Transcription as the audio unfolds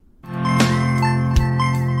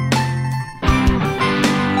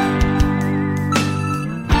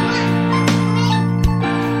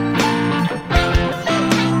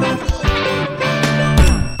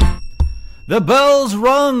The bells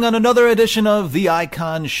rung on another edition of the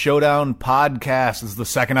Icon Showdown podcast. This is the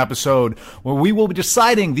second episode where we will be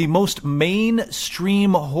deciding the most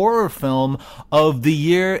mainstream horror film of the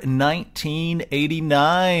year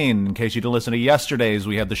 1989. In case you didn't listen to yesterday's,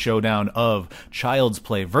 we had the showdown of Child's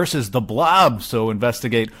Play versus The Blob. So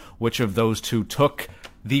investigate which of those two took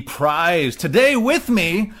the prize. Today with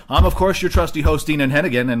me, I'm of course your trusty host, Dean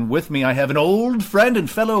Hennigan, and with me I have an old friend and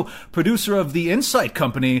fellow producer of the Insight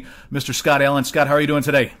Company, Mr. Scott Allen. Scott, how are you doing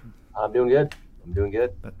today? I'm doing good.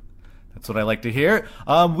 That's what I like to hear.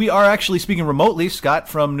 We are actually speaking remotely, Scott,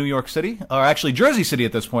 from New York City, or actually Jersey City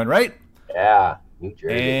at this point, right? Yeah, New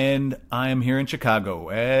Jersey. And I am here in Chicago,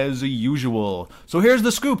 as usual. So here's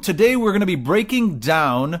the scoop. Today we're going to be breaking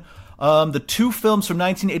down the two films from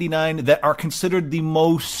 1989 that are considered the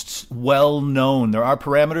most well-known. There are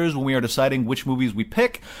parameters when we are deciding which movies we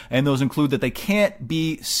pick, and those include that they can't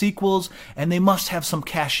be sequels, and they must have some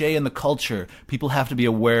cachet in the culture. People have to be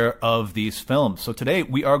aware of these films. So today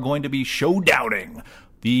we are going to be showdowning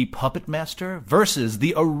The Puppet Master versus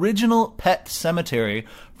the original Pet Sematary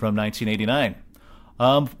from 1989.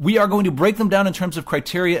 We are going to break them down in terms of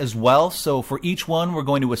criteria as well. So for each one, we're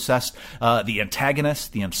going to assess the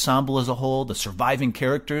antagonist, the ensemble as a whole, the surviving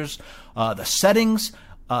characters, the settings,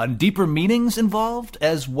 deeper meanings involved,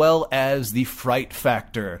 as well as the fright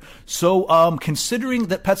factor. So considering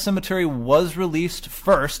that Pet Sematary was released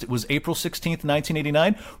first, it was April 16th,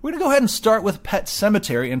 1989, we're going to go ahead and start with Pet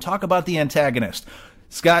Sematary and talk about the antagonist.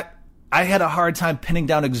 Scott, I had a hard time pinning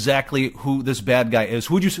down exactly who this bad guy is.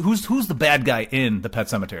 Who's the bad guy in the Pet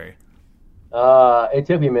Sematary? It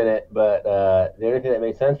took me a minute, but the only thing that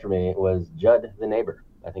made sense for me was Judd the neighbor.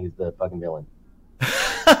 I think he's the fucking villain.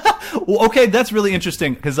 Well, okay, that's really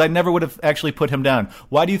interesting because I never would have actually put him down.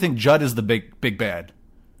 Why do you think Judd is the big bad?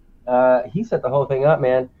 He set the whole thing up,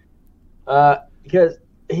 man. Because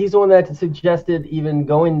he's the one that suggested even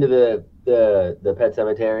going to the Pet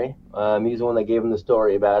Sematary. He's the one that gave him the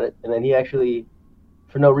story about it, and then he actually,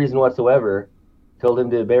 for no reason whatsoever, told him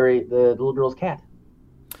to bury the little girl's cat.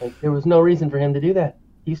 Like, there was no reason for him to do that.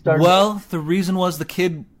 He started. Well, the reason was the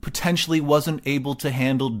kid potentially wasn't able to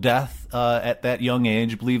handle death at that young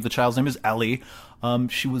age. I believe the child's name is Ellie.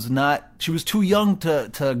 She was too young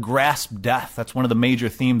to grasp death. That's one of the major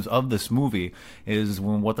themes of this movie, is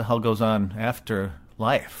what the hell goes on after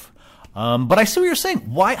life. But I see what you're saying.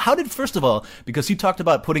 Why? How did, first of all, because he talked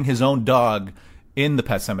about putting his own dog in the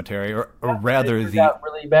Pet Sematary, or rather it got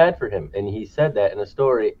really bad for him, and he said that in a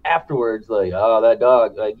story afterwards, like, oh, that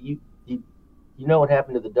dog, like, you know what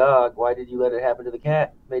happened to the dog. Why did you let it happen to the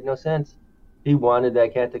cat? It made no sense. He wanted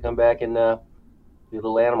that cat to come back and be a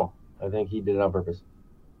little animal. I think he did it on purpose.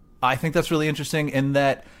 I think that's really interesting in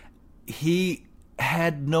that he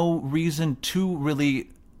had no reason to really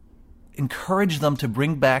encourage them to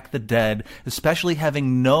bring back the dead, especially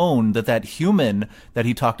having known that human that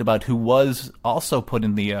he talked about, who was also put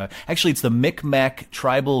in the actually it's the Micmac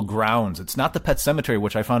tribal grounds. It's not the Pet Sematary,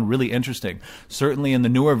 which I found really interesting. Certainly in the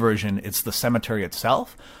newer version, it's the cemetery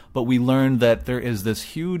itself, but we learned that there is this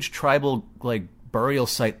huge tribal burial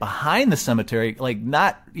site behind the cemetery,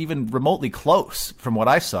 not even remotely close from what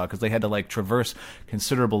I saw, because they had to traverse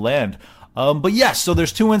considerable land. But yes, so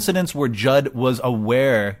there's two incidents where Judd was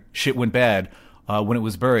aware shit went bad when it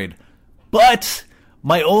was buried. But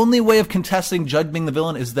my only way of contesting Judd being the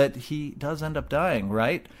villain is that he does end up dying,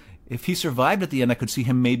 right? If he survived at the end, I could see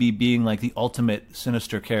him maybe being the ultimate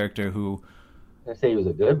sinister character who... I say he was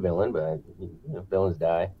a good villain, but villains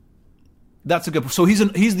die. That's a good... So he's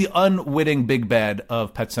the unwitting big bad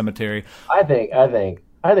of Pet Sematary. I think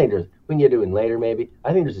there's... We can get to it later, maybe.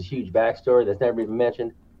 I think there's this huge backstory that's never even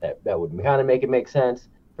mentioned. That would kind of make sense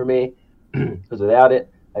for me, because without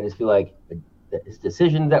it, I just feel like his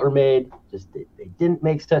decisions that were made they didn't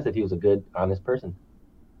make sense if he was a good, honest person.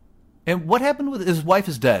 And what happened with his wife?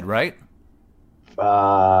 Is dead, right?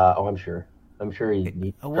 I'm sure.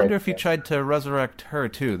 He I wonder if he tried to resurrect her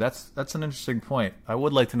too. That's an interesting point. I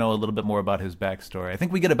would like to know a little bit more about his backstory. I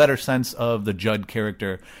think we get a better sense of the Judd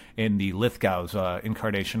character in the Lithgow's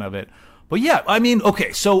incarnation of it. But yeah, I mean,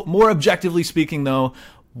 okay. So more objectively speaking, though,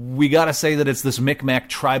 we gotta say that it's this Micmac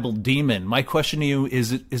tribal demon. My question to you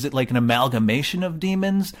is it like an amalgamation of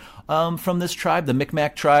demons from this tribe, the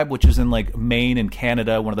Micmac tribe, which is in Maine and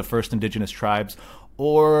Canada, one of the first indigenous tribes,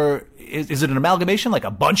 or is it an amalgamation, like a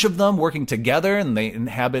bunch of them working together and they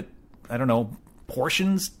inhabit, I don't know,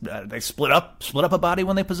 portions? They split up a body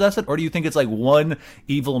when they possess it, or do you think it's one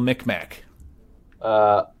evil Micmac?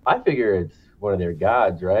 I figure it's one of their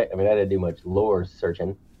gods, right? I mean, I didn't do much lore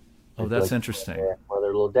searching. Oh, that's interesting. One of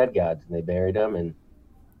their little dead gods, and they buried them, and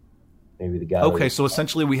Maybe the guy. Okay, so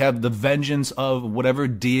essentially we have the vengeance of whatever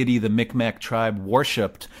deity the Micmac tribe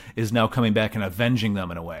worshipped is now coming back and avenging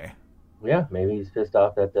them in a way. Yeah, maybe he's pissed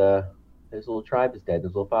off that his little tribe is dead.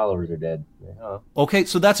 His little followers are dead. Yeah. Okay,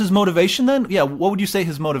 so that's his motivation then? Yeah, what would you say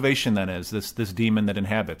his motivation then is, this demon that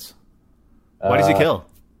inhabits? Why does he kill?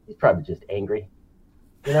 He's probably just angry.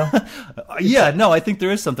 You know? Yeah, no, I think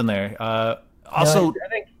there is something there. Also, I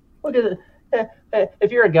think, look at it.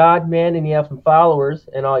 If you're a god, man, and you have some followers,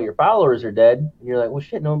 and all your followers are dead, and you're like, well,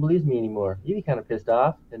 shit, no one believes me anymore. You'd be kind of pissed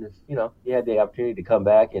off. And if, you had the opportunity to come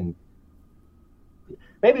back, and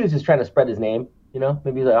maybe he was just trying to spread his name.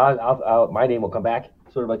 Maybe he's like, I'll, my name will come back.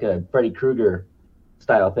 Sort of like a Freddy Krueger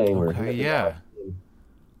style thing. Okay, yeah.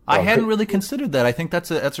 I hadn't really considered that. I think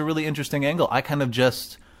that's a really interesting angle. I kind of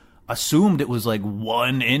just assumed it was like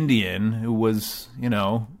one Indian who was,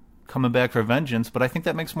 coming back for vengeance, but I think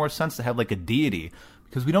that makes more sense to have like a deity,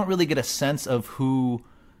 because we don't really get a sense of who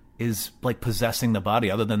is like possessing the body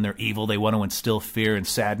other than they're evil. They want to instill fear and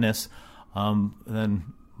sadness. So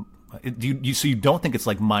you don't think it's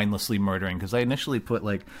like mindlessly murdering? Because I initially put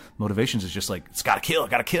like motivations as just like, it's gotta kill.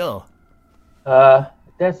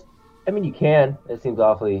 You can. It seems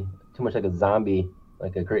awfully too much like a zombie,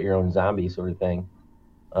 like a create your own zombie sort of thing.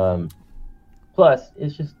 Plus,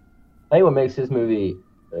 it's just, I think what makes this movie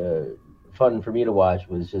fun for me to watch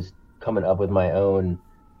was just coming up with my own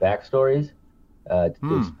backstories to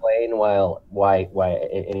explain why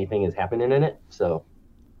anything is happening in it. So,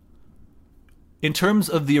 in terms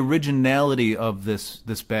of the originality of this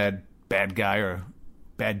bad guy or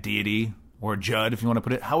bad deity or Judd, if you want to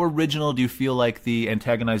put it, how original do you feel like the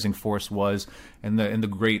antagonizing force was in the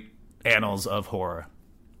great annals of horror?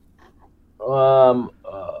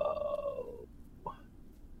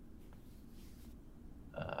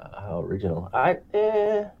 How original? I'd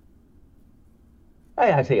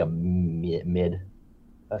say a mid,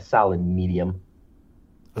 a solid medium.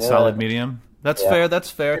 Solid medium. That's fair. That's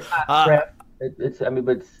fair. It's not crap.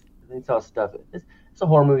 But it's all stuff. It's a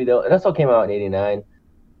horror movie though. It also came out in '89.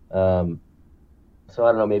 So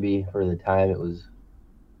I don't know. Maybe for the time it was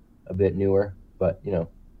a bit newer, but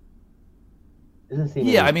doesn't seem.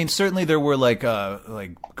 Yeah, I mean, certainly there were like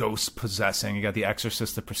ghosts possessing. You got The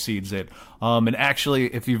Exorcist that precedes it. And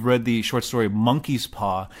actually, if you've read the short story Monkey's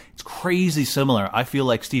Paw, it's crazy similar. I feel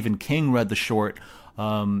like Stephen King read the short,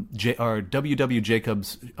 W.W.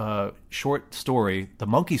 Jacobs' short story, The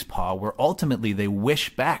Monkey's Paw, where ultimately they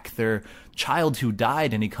wish back their child who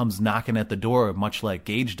died, and he comes knocking at the door, much like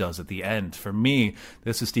Gage does at the end. For me,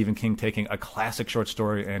 this is Stephen King taking a classic short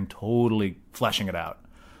story and totally fleshing it out.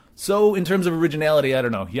 So, in terms of originality, I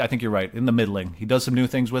don't know. Yeah, I think you're right. In the middling. He does some new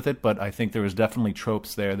things with it, but I think there was definitely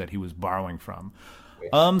tropes there that he was borrowing from.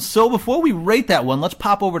 So, before we rate that one, let's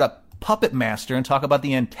pop over to Puppet Master and talk about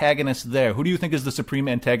the antagonist there. Who do you think is the supreme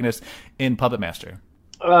antagonist in Puppet Master?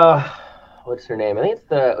 What's her name? I think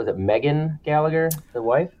was it Megan Gallagher, the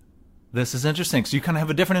wife? This is interesting. So, you kind of have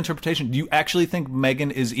a different interpretation. Do you actually think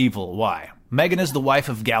Megan is evil? Why? Megan is the wife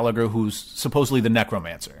of Gallagher, who's supposedly the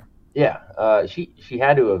necromancer. Yeah, she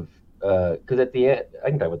had to have, because at the end, I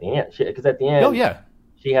can talk about the aunt, because at the end,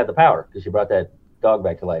 she had the power, because she brought that dog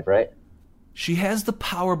back to life, right? She has the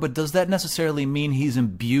power, but does that necessarily mean he's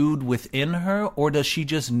imbued within her, or does she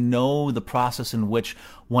just know the process in which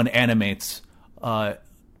one animates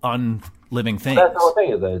unliving things? That's the whole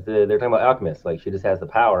thing, is they're talking about alchemists, like she just has the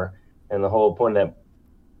power, and the whole point of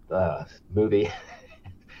that movie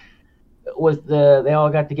was they all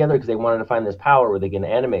got together because they wanted to find this power where they can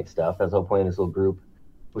animate stuff. That's the whole point of this little group,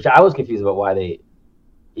 which I was confused about why they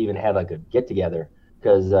even had like a get together.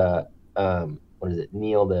 Because what is it,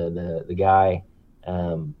 Neil, the guy,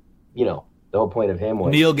 the whole point of him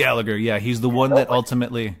was Neil Gallagher. Yeah, he's the one that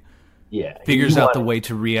ultimately figures out the way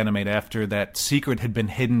to reanimate after that secret had been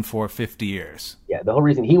hidden for 50 years. Yeah, the whole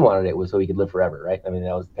reason he wanted it was so he could live forever, right? I mean,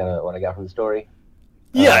 that was kind of what I got from the story.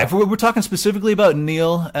 Yeah, if we're talking specifically about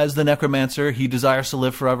Neil as the necromancer, he desires to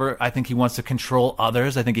live forever. I think he wants to control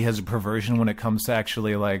others. I think he has a perversion when it comes to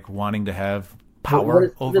actually like wanting to have power over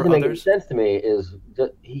others. What doesn't make sense to me is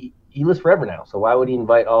that he lives forever now. So why would he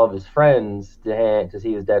invite all of his friends to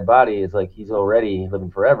see his dead body? It's like he's already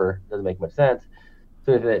living forever. Doesn't make much sense.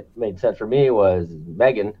 So if it made sense for me was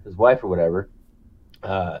Megan, his wife or whatever.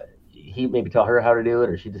 He maybe taught her how to do it,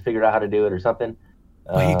 or she just figured out how to do it or something.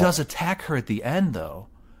 But he does attack her at the end, though.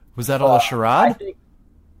 Was that all a charade? I think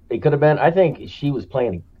it could have been. I think she was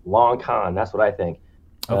playing a long con. That's what I think.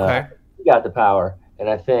 Okay. She got the power, and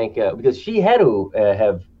I think because she had to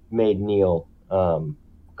have made Neil come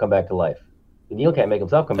back to life. Neil can't make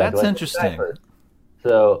himself come back to life. That's interesting.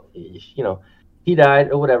 So, he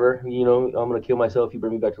died or whatever. I'm gonna kill myself if you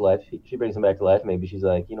bring me back to life. She brings him back to life. Maybe she's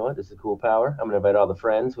like, you know what, this is a cool power. I'm gonna invite all the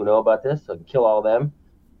friends who know about this. So I can kill all of them.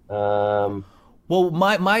 Well,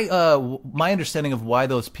 my understanding of why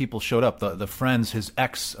those people showed up, the friends, his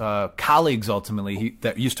ex colleagues, ultimately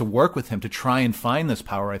that used to work with him to try and find this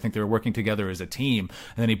power. I think they were working together as a team,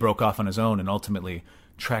 and then he broke off on his own and ultimately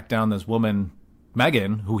tracked down this woman,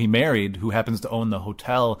 Megan, who he married, who happens to own the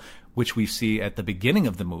hotel, which we see at the beginning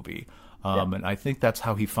of the movie. And I think that's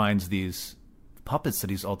how he finds these puppets that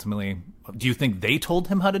he's ultimately. Do you think they told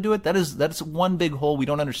him how to do it? That's one big hole. We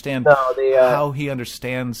don't understand how he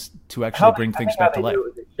understands to actually bring things back to life.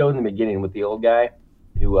 It showed in the beginning with the old guy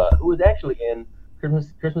who was actually in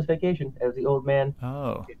Christmas Vacation as the old man.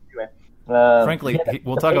 Oh, anyway, frankly,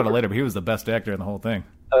 we'll talk about it later, but he was the best actor in the whole thing.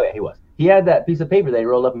 Oh yeah, he was. He had that piece of paper that he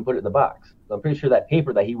rolled up and put it in the box. So I'm pretty sure that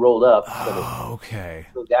paper that he rolled up. Oh, okay.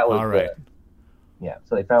 So that was all right. Yeah.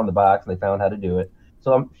 So they found the box and they found how to do it.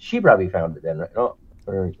 So she probably found it then, right? Oh,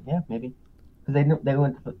 or yeah, maybe, because they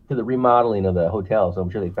went to the remodeling of the hotel, so I'm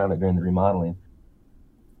sure they found it during the remodeling.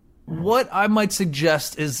 What I might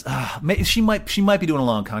suggest is she might be doing a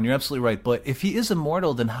long con. You're absolutely right, but if he is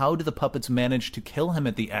immortal, then how do the puppets manage to kill him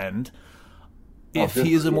at the end? If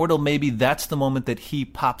he is immortal, maybe that's the moment that he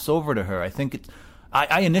pops over to her. I think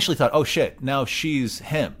I initially thought, oh shit, now she's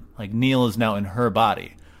him. Like Neil is now in her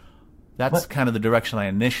body. That's kind of the direction I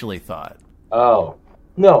initially thought. Oh.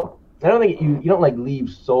 No, I don't think you don't like leave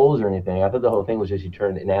souls or anything. I thought the whole thing was just you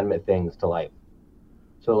turn inanimate things to life.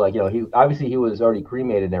 So like, he was already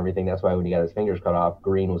cremated and everything. That's why when he got his fingers cut off,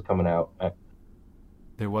 green was coming out.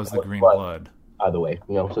 There was the green blood. By the way,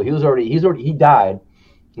 so he died.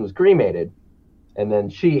 He was cremated, and then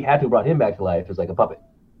she had to have brought him back to life as like a puppet,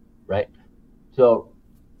 right? So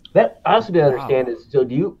that I also didn't understand is, so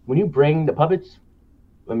when you bring the puppets,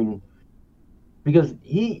 I mean, because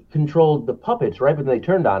he controlled the puppets, right? But then they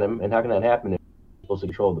turned on him, and how can that happen if he's supposed to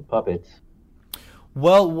control the puppets?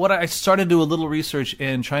 Well, what I started to do a little research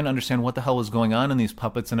in trying to understand what the hell was going on in these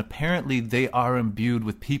puppets, and apparently they are imbued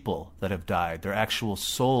with people that have died. They're actual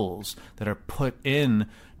souls that are put in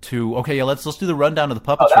to. Okay, yeah, let's do the rundown of the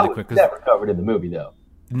puppets really quick. That was never covered in the movie, though.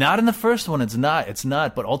 Not in the first one. It's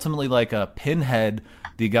not. But ultimately, like a Pinhead,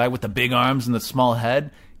 the guy with the big arms and the small head.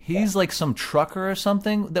 He's like some trucker or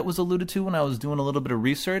something that was alluded to when I was doing a little bit of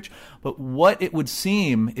research. But what it would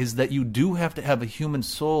seem is that you do have to have a human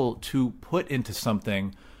soul to put into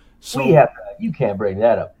something. So you can't bring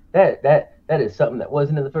that up. That is something that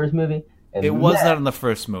wasn't in the first movie. And it was not in the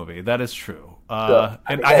first movie. That is true.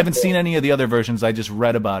 And I haven't seen any of the other versions. I just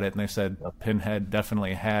read about it, and they said Pinhead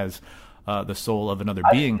definitely has the soul of another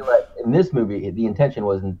being. Feel like in this movie, the intention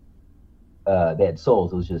wasn't they had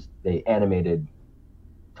souls. It was just they animated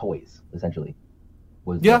toys, essentially.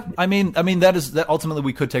 I mean that ultimately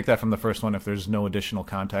we could take that from the first one if there's no additional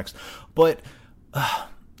context. But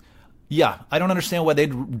yeah, I don't understand why they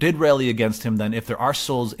did rally against him then if there are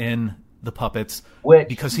souls in the puppets,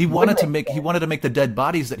 because he wanted to make the dead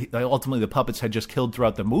bodies that ultimately the puppets had just killed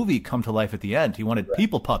throughout the movie come to life at the end. He wanted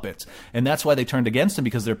people puppets, and that's why they turned against him,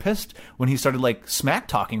 because they're pissed when he started like smack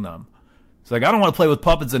talking them. It's like, I don't want to play with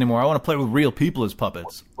puppets anymore. I want to play with real people as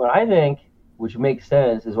puppets. What I think, which makes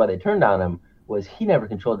sense, is why they turned on him, was he never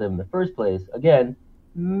controlled them in the first place. Again,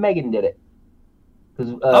 Megan did it.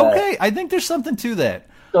 Okay, I think there's something to that.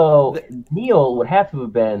 So Neil would have to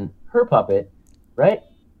have been her puppet, right?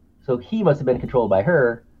 So he must have been controlled by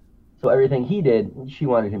her. So everything he did, she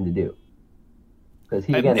wanted him to do.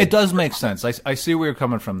 It does make sense. I see where you're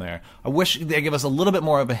coming from there. I wish they give us a little bit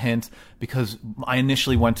more of a hint, because I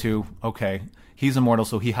initially went to, okay, he's immortal,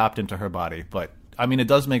 so he hopped into her body. But, I mean, it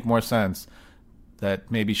does make more sense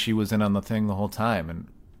that maybe she was in on the thing the whole time, and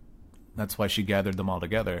that's why she gathered them all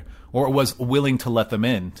together, or was willing to let them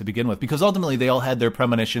in to begin with, because ultimately they all had their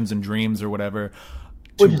premonitions and dreams or whatever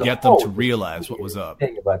to get them to realize what was up.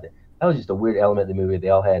 Think about that. That was just a weird element in the movie. They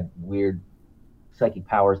all had weird psychic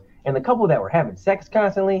powers, and the couple that were having sex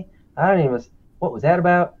constantly, what was that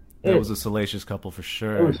about? That was a salacious couple for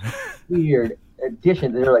sure. It was weird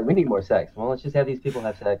addition. They're like, we need more sex. Well, let's just have these people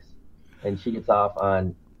have sex, and she gets off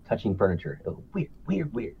on touching furniture. It was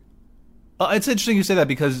weird. It's interesting you say that,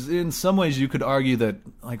 because in some ways you could argue that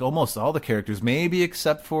like almost all the characters, maybe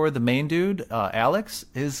except for the main dude, Alex,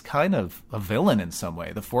 is kind of a villain in some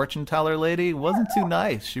way. The fortune teller lady wasn't too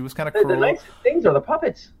nice. She was kind of cruel. The nicest things are the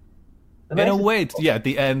puppets. In a way, yeah. At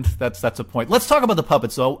the end, that's a point. Let's talk about the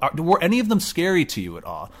puppets. though. Were any of them scary to you at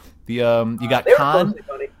all? You got Khan.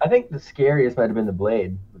 I think the scariest might have been the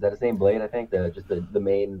Blade. Was that his name, Blade? I think the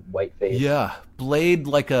main white face. Yeah, Blade,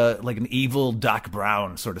 like an evil Doc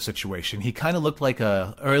Brown sort of situation. He kind of looked like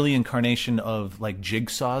a early incarnation of like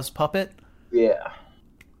Jigsaw's puppet. Yeah.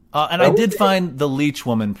 And I did find the leech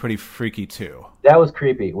woman pretty freaky too. That was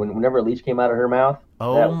creepy. Whenever a leech came out of her mouth.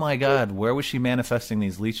 Oh my God, where was she manifesting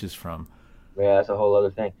these leeches from? Yeah, that's a whole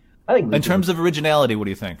other thing. I think in terms of originality, what do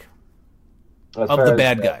you think of the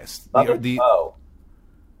bad guys?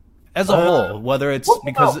 As a whole, whether it's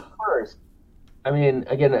because first. I mean,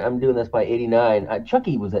 again, I'm doing this by '89.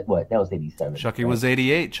 Chucky was at what? That was '87. Chucky was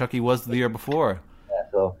 '88. Chucky was the year before.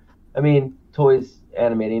 Yeah, so I mean, toys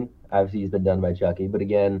animating. Obviously, he's been done by Chucky, but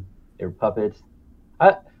again, they're puppets.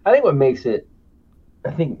 I think what makes it,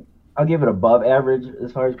 I think I'll give it above average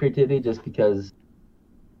as far as creativity, just because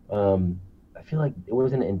I feel like it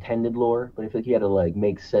wasn't intended lore, but I feel like you had to like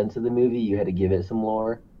make sense of the movie. You had to give it some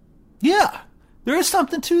lore. Yeah, there is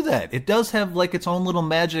something to that. It does have like its own little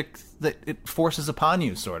magic that it forces upon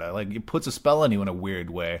you, sort of like it puts a spell on you in a weird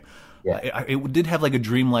way. Yeah, it did have like a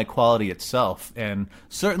dreamlike quality itself, and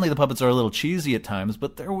certainly the puppets are a little cheesy at times,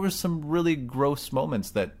 but there were some really gross moments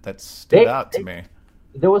that stood out to me.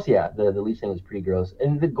 There was, the leech thing was pretty gross,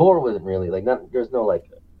 and the gore wasn't really like there's no like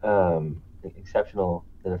exceptional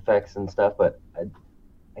effects and stuff, but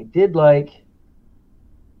I did like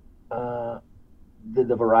the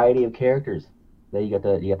variety of characters that you got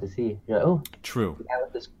to see. You're like, oh, true. The guy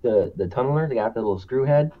with the tunneler, the guy with the little screw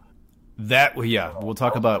head. We'll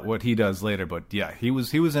talk about what he does later, but yeah, he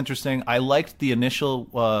was interesting. I liked the initial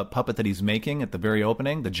puppet that he's making at the very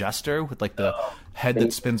opening, the jester with like the head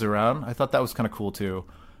that spins around. I thought that was kind of cool too.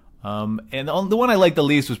 And the one I liked the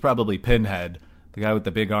least was probably Pinhead, the guy with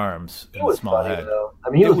the big arms and the small head. Though.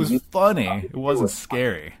 I mean, it was funny. It wasn't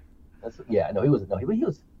scary. He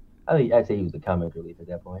was. I'd say he was the comic relief at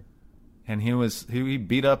that point. And he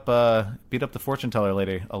beat up the fortune teller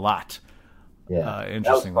lady a lot. Yeah,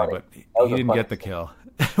 interestingly, but he didn't get the kill.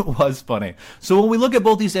 It was funny. So when we look at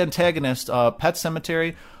both these antagonists, Pet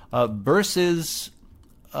Sematary versus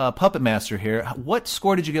Puppet Master here, what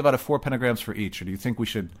score did you give out of 4 pentagrams for each, or do you think we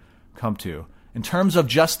should come to? In terms of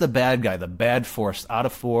just the bad guy, the bad force, out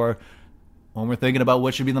of 4, when we're thinking about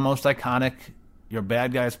what should be the most iconic, your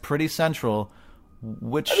bad guy is pretty central.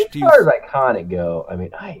 Which do you... As far as iconic go, I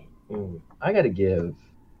mean, I got to give...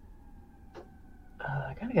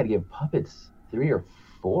 I kind of got to give Puppets 3 or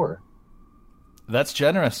 4. That's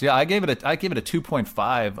generous. Yeah, I gave it a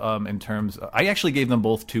 2.5 in terms I actually gave them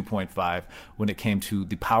both 2.5 when it came to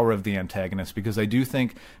the power of the antagonist, because I do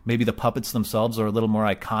think maybe the puppets themselves are a little more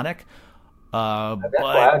iconic. But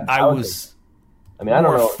I was I don't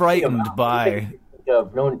know, frightened by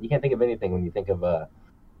you can't think of anything when you think of Pet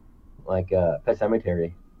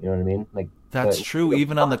Sematary. You know what I mean? Like that's true.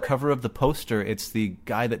 Even on the cover of the poster, it's the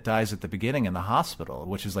guy that dies at the beginning in the hospital,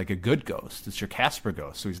 which is like a good ghost. It's your Casper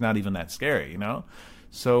ghost, so he's not even that scary, you know.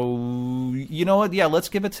 So you know what? Yeah, let's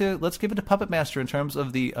give it to Puppet Master in terms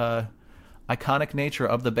of the iconic nature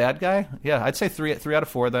of the bad guy. Yeah, I'd say 3 out of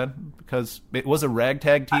 4 then, because it was a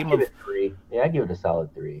ragtag team. I'd give it 3. Yeah, I'd give it a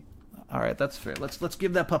solid 3. All right, that's fair. Let's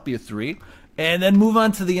give that puppy a 3, and then move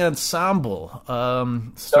on to the ensemble.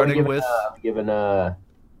 Starting with giving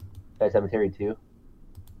Pet Sematary 2.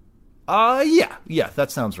 Yeah,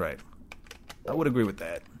 that sounds right. I would agree with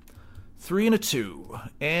that. 3 and a 2.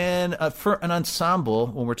 And for an ensemble,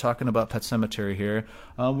 when we're talking about Pet Sematary here,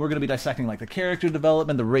 we're going to be dissecting like the character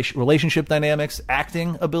development, the relationship dynamics,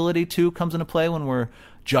 acting ability too comes into play when we're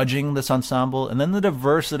judging this ensemble, and then the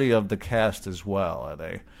diversity of the cast as well. Are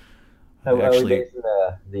they actually basing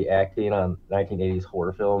the acting on 1980s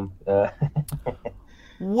horror film?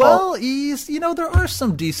 Well, there are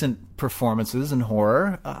some decent performances in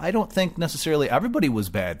horror. I don't think necessarily everybody was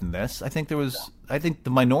bad in this. I think the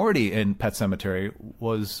minority in Pet Sematary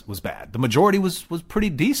was bad. The majority was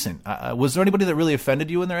pretty decent. Was there anybody that really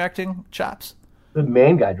offended you in their acting chops? The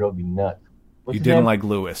main guy drove me nuts. You didn't like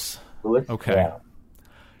Lewis. Lewis? Okay.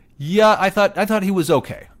 Yeah, I thought he was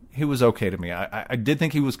okay. He was okay to me. I did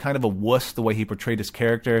think he was kind of a wuss the way he portrayed his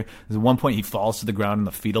character. At one point, he falls to the ground in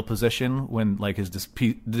the fetal position when like his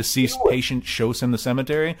deceased patient shows him the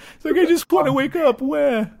cemetery. It's like, I just want to wake up.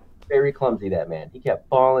 Where? Very clumsy, that man. He kept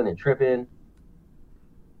falling and tripping.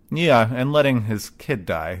 Yeah, and letting his kid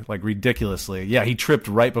die like ridiculously. Yeah, he tripped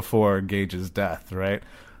right before Gage's death. Right.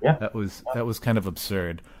 Yeah. That was kind of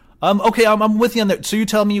absurd. Okay, I'm with you on that. So you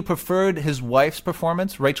tell me you preferred his wife's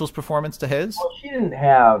performance, Rachel's performance, to his? Well, she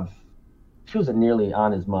wasn't nearly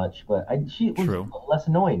on as much, but she was less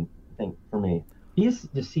annoying, I think, for me. He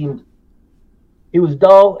just seemed, it was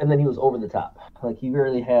dull, and then he was over the top. Like, he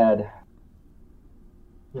really had,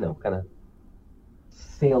 kind of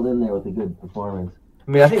sailed in there with a good performance.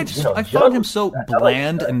 I mean, I found him so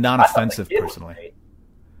bland and non-offensive, personally. Great.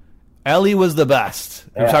 Ellie was the best.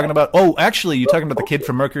 You're talking about... Oh, actually, you're talking about the kid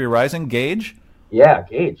from Mercury Rising, Gage? Yeah,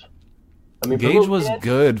 Gage. I mean, Gage was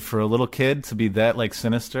good for a little kid to be that like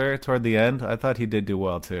sinister toward the end. I thought he did do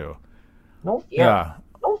well too. No fear. Yeah.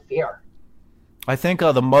 No fear. I think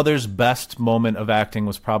the mother's best moment of acting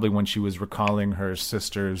was probably when she was recalling her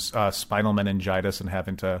sister's spinal meningitis and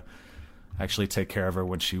having to actually take care of her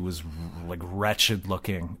when she was like wretched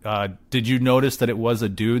looking. Did you notice that it was a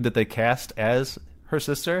dude that they cast as her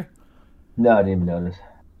sister? No, I didn't even notice.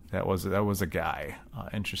 That was a guy.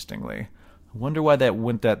 Interestingly, I wonder why that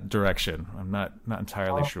went that direction. I'm not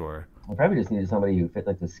entirely sure. I probably just needed somebody who fit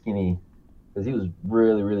like the skinny, because he was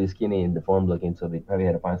really, really skinny and deformed looking. So they probably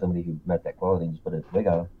had to find somebody who met that quality and just put a wig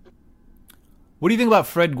on him. What do you think about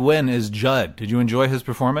Fred Gwynne as Judd? Did you enjoy his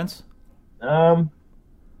performance? Yeah,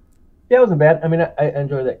 it wasn't bad. I mean, I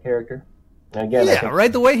enjoy that character. And again, yeah,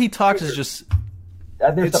 right. The way he talks is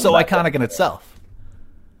just—it's so iconic in itself.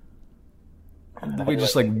 The way he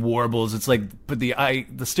just like warbles. It's like, but the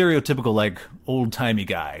stereotypical like old timey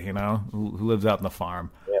guy, you know, who lives out in the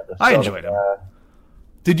farm. Yeah, I enjoyed him.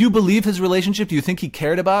 Did you believe his relationship? Do you think he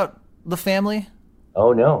cared about the family?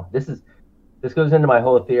 Oh no, this goes into my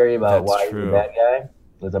whole theory about why he's a bad guy.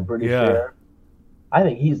 Because I'm pretty sure. I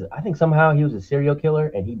think somehow he was a serial killer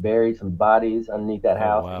and he buried some bodies underneath that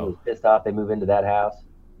house. Wow. He was pissed off they moved into that house,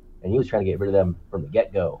 and he was trying to get rid of them from the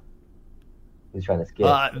get-go. He was trying to skip.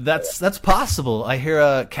 That's possible. I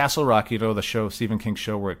hear Castle Rock, you know, the show, Stephen King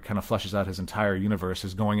show, where it kind of fleshes out his entire universe,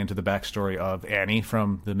 is going into the backstory of Annie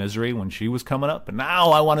from The Misery when she was coming up. But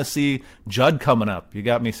now I want to see Judd coming up. You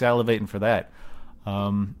got me salivating for that.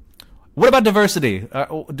 What about diversity?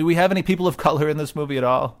 Do we have any people of color in this movie at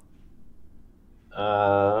all?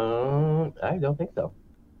 I don't think so.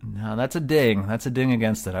 No, that's a ding. That's a ding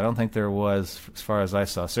against it. I don't think there was, as far as I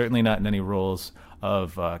saw. Certainly not in any roles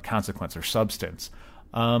of consequence or substance.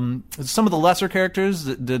 Some of the lesser characters,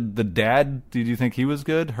 did the dad, did you think he was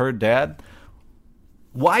good? Her dad?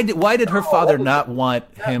 Why did her father not want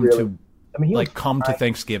him to come to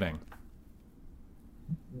Thanksgiving?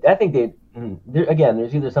 I think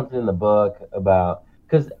there's either something in the book about,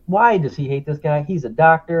 because why does he hate this guy? He's a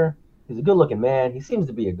doctor. He's a good-looking man. He seems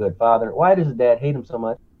to be a good father. Why does his dad hate him so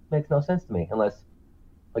much? Makes no sense to me. Unless,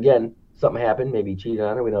 again, something happened. Maybe he cheated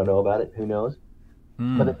on her. We don't know about it. Who knows?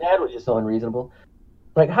 But the dad was just so unreasonable.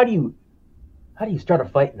 Like, how do you start a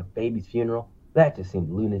fight in a baby's funeral? That just seemed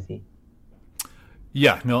lunacy.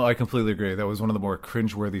 Yeah, no, I completely agree. That was one of the more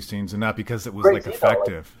cringeworthy scenes, and not because it was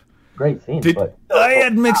effective. Great scene. I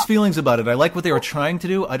had mixed feelings about it. I like what they were trying to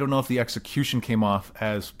do. I don't know if the execution came off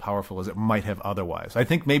as powerful as it might have otherwise. I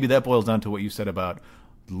think maybe that boils down to what you said about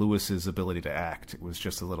Lewis's ability to act. It was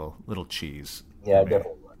just a little cheese. Yeah,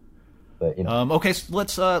 definitely. But, you know. Okay,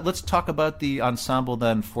 so let's talk about the ensemble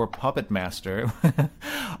then for Puppet Master.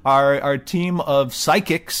 Our team of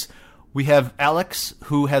psychics. We have Alex,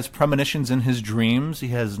 who has premonitions in his dreams. He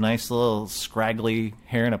has nice little scraggly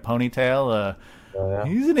hair and a ponytail.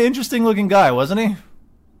 He's an interesting looking guy, wasn't he?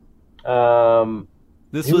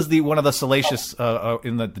 This was one of the salacious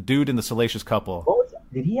the dude in the salacious couple. What was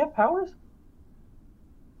that? Did he have powers?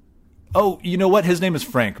 Oh, you know what? His name is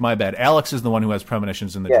Frank. My bad. Alex is the one who has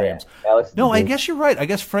premonitions in the dreams. Yeah. Alex. No, I guess you're right. I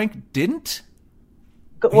guess Frank didn't.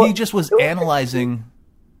 Well, he just was analyzing.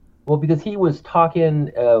 Well, because he was talking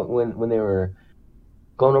when they were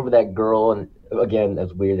going over that girl, and again,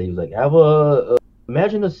 that's weird that he was like,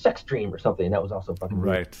 imagine a sex dream or something. And that was also fucking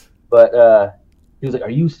weird. Right. But he was like, are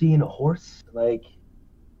you seeing a horse? Like,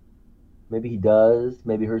 maybe he does.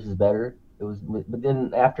 Maybe hers is better. But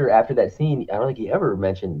then after that scene, I don't think he ever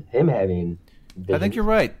mentioned him having visions. I think you're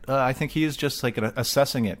right. I think he is just like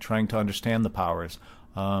assessing it, trying to understand the powers.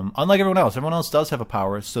 Unlike everyone else does have a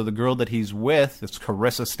power. So the girl that he's with, it's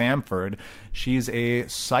Carissa Stamford. She's a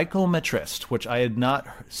psychometrist, which I had not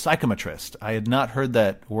heard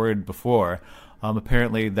that word before.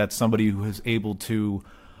 Apparently, that's somebody who is able to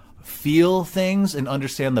feel things and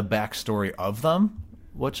understand the backstory of them,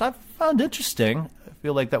 which I found interesting. I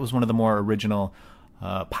feel like that was one of the more original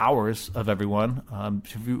powers of everyone.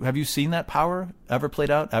 Have you seen that power ever played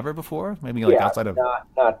out ever before? Maybe outside of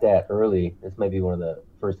not that early. This might be one of the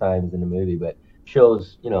first times in the movie, but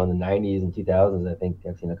shows in the 90s and 2000s. I think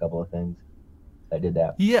I've seen a couple of things that did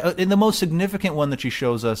that. Yeah, and the most significant one that she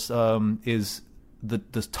shows us is the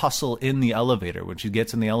tussle in the elevator. When she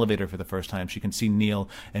gets in the elevator for the first time, she can see Neil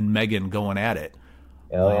and Megan going at it.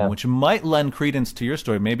 Which might lend credence to your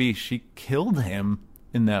story. Maybe she killed him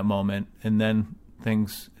in that moment, and then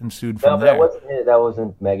things ensued from there. That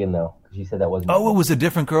wasn't Megan, though. She said that wasn't. Oh, it was a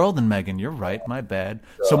different girl than Megan. You're right. My bad.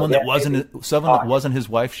 Someone that wasn't his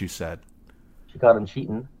wife. She said. She caught him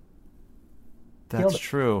cheating. That's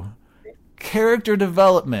true. Character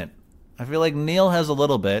development. I feel like Neil has a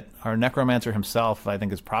little bit. Our necromancer himself, I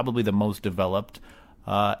think, is probably the most developed.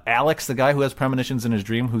 Alex, the guy who has premonitions in his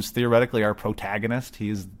dream, who's theoretically our protagonist,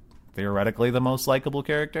 he's theoretically the most likable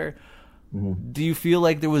character. Mm-hmm. Do you feel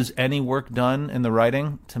like there was any work done in the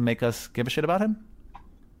writing to make us give a shit about him?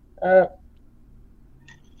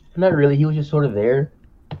 Not really. He was just sort of there.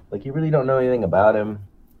 Like, you really don't know anything about him.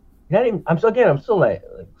 I'm still like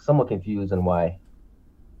somewhat confused on why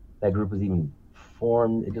that group was even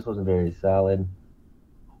formed. It just wasn't very solid.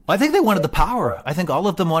 I think they wanted the power. I think all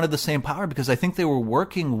of them wanted the same power because I think they were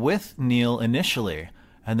working with Neil initially.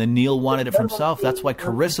 And then Neil wanted it for himself. That's why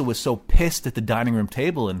Carissa was so pissed at the dining room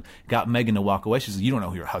table and got Megan to walk away. She says, "You don't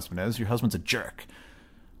know who your husband is. Your husband's a jerk."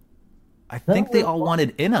 I think they all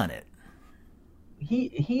wanted in on it.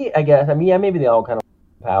 He, I guess. I mean, yeah, maybe they all kind of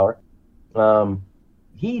power.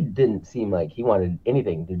 He didn't seem like he wanted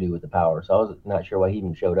anything to do with the power, so I was not sure why he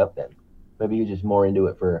even showed up then. Maybe he was just more into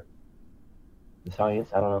it for the science.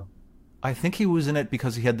 I don't know. I think he was in it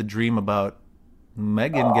because he had the dream about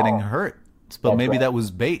Megan getting hurt. But maybe that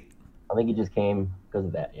was bait. I think he just came because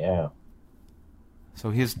of that, yeah. So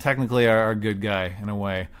he's technically our good guy in a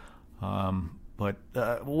way. But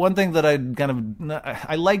one thing that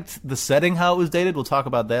I liked the setting, how it was dated. We'll talk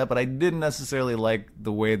about that. But I didn't necessarily like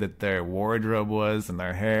the way that their wardrobe was and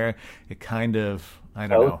their hair. It kind of, I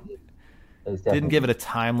don't know. Didn't give it a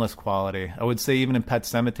timeless quality. I would say even in Pet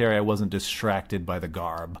Sematary, I wasn't distracted by the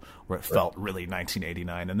garb, where it felt really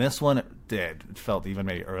 1989. And this one, it did. It felt even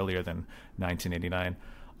maybe earlier than 1989.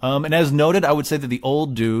 And as noted, I would say that the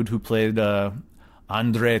old dude who played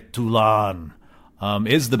Andre Toulon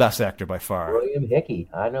is the best actor by far. William Hickey.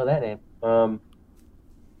 I know that name.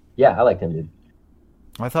 Yeah, I liked him, dude.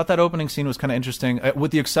 I thought that opening scene was kind of interesting, with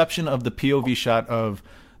the exception of the POV shot of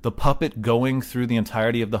the puppet going through the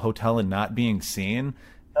entirety of the hotel and not being seen.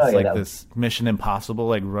 It's this Mission Impossible,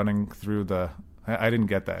 like running through the... I didn't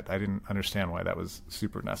get that. I didn't understand why that was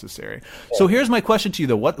super necessary. Yeah. So here's my question to you,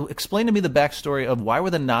 though. Explain to me the backstory of why were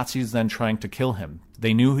the Nazis then trying to kill him?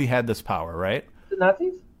 They knew he had this power, right? The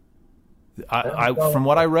Nazis? From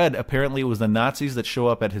what I read, apparently it was the Nazis that show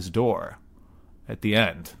up at his door at the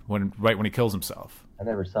end, right when he kills himself. I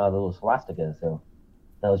never saw the little swastika, so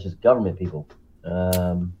that was just government people.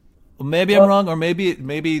 Maybe I'm wrong, or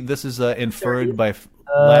maybe this is inferred by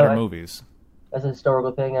latter movies. That's a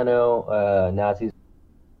historical thing. I know Nazis,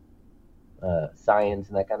 science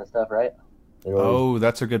and that kind of stuff, right?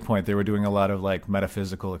 That's a good point. They were doing a lot of like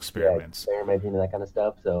metaphysical experiments, experimenting and that kind of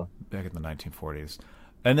stuff. So back in the 1940s,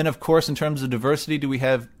 and then of course, in terms of diversity, do we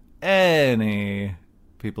have any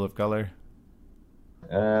people of color?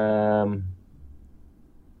 No.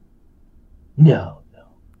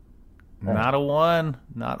 Not a one.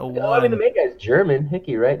 I mean, the main guy's German.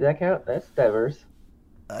 Hickey, right? Does that count? That's diverse.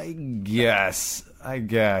 I guess.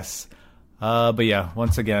 But yeah,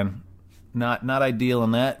 once again, not ideal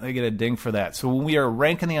in that. They get a ding for that. So when we are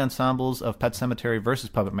ranking the ensembles of Pet Sematary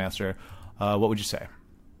versus Puppet Master, what would you say?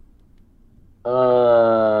 As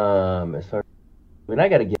far, I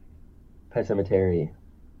got to give Pet Sematary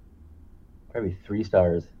probably 3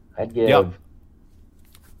 stars. I'd give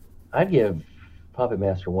Puppet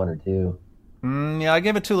Master 1 or 2. Yeah, I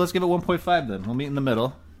give it 2. Let's give it 1.5 then. We'll meet in the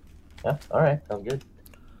middle. Yeah, all right. Sounds good.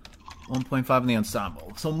 1.5 in the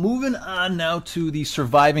ensemble. So moving on now to the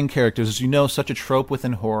surviving characters. As you know, such a trope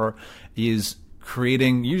within horror is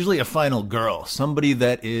creating usually a final girl, somebody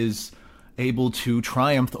that is able to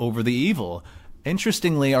triumph over the evil.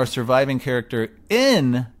 Interestingly, our surviving character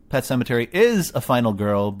in Pet Sematary is a final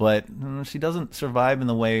girl, but she doesn't survive in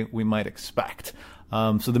the way we might expect.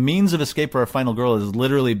 So the means of escape for our final girl is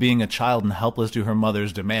literally being a child and helpless to her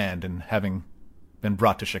mother's demand and having been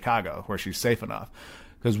brought to Chicago, where she's safe enough.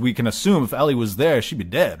 Because we can assume if Ellie was there, she'd be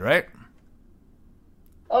dead, right?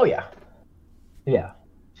 Oh, yeah. Yeah.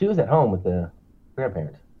 She was at home with the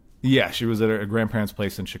grandparents. Yeah, she was at her grandparents'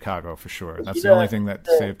 place in Chicago, for sure. That's the only thing that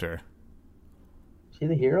saved her. Is she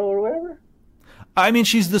the hero or whatever? I mean,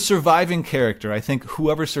 she's the surviving character. I think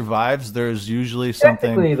whoever survives, there's usually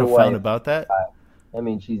something profound about that. I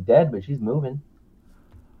mean, she's dead, but she's moving.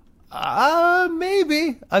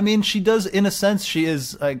 Maybe. I mean, she does, in a sense, she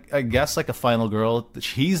is, I guess, like a final girl.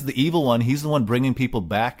 He's the evil one. He's the one bringing people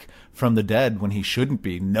back from the dead when he shouldn't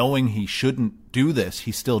be. Knowing he shouldn't do this,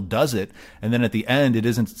 he still does it. And then at the end, it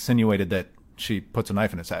is insinuated that she puts a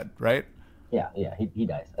knife in his head, right? Yeah, he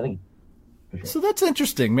dies. I think. For sure. So that's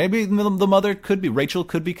interesting. Maybe the mother Rachel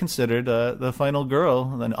could be considered the final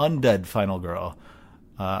girl, an undead final girl,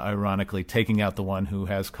 ironically, taking out the one who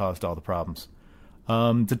has caused all the problems.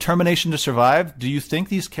 Determination to survive. Do you think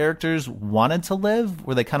these characters wanted to live?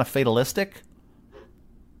 Were they kind of fatalistic?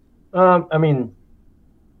 I mean,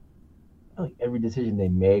 feel like every decision they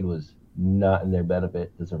made was not in their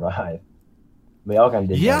benefit to survive. They all kind of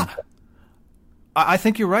did. Yeah. I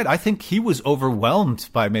think you're right. I think he was overwhelmed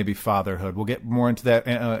by maybe fatherhood. We'll get more into that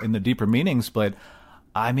in the deeper meanings, but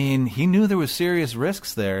I mean, he knew there was serious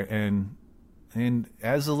risks there, and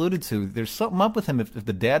as alluded to, there's something up with him. If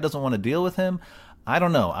the dad doesn't want to deal with him, I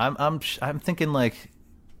don't know. I'm thinking like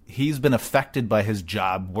he's been affected by his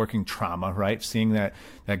job, working trauma, right? Seeing that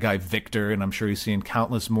guy Victor, and I'm sure he's seeing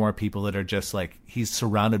countless more people that are just like he's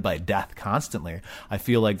surrounded by death constantly. I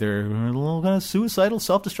feel like there are a little kind of suicidal,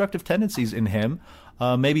 self-destructive tendencies in him.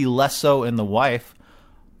 Maybe less so in the wife.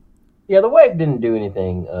 Yeah, the wife didn't do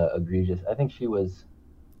anything egregious. I think she was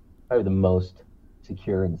probably the most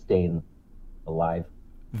secure in staying alive.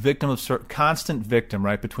 Constant victim,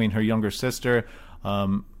 right, between her younger sister.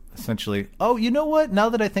 Essentially, oh, you know what? Now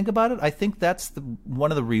that I think about it, I think that's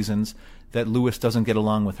one of the reasons that Lewis doesn't get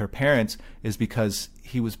along with her parents is because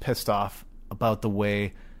he was pissed off about the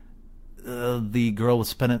way the girl with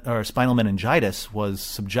spinal meningitis was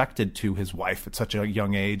subjected to his wife at such a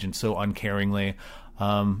young age and so uncaringly.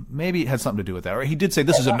 Maybe it had something to do with that. Or he did say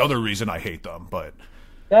this is another reason I hate them, but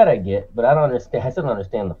that I get, but I don't understand. I still don't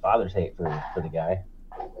understand the father's hate for the guy.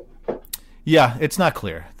 Yeah, it's not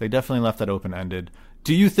clear. They definitely left that open-ended.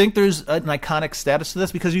 Do you think there's an iconic status to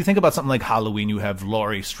this? Because you think about something like Halloween, you have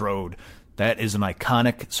Laurie Strode. That is an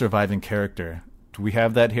iconic surviving character. Do we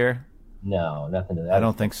have that here? No, nothing to that. I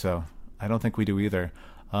don't think so. I don't think we do either.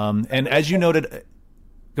 And as you noted...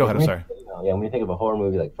 Go ahead, I'm sorry. Yeah, when you think of a horror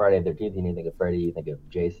movie like Friday the 13th, you think of Freddy, you think of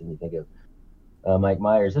Jason, you think of Mike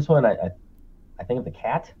Myers. This one, I think of the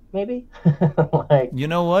cat, maybe? Like, you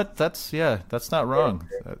know what? That's not wrong.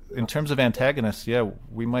 In terms of antagonists,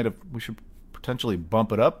 we should potentially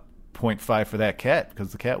bump it up 0.5 for that cat,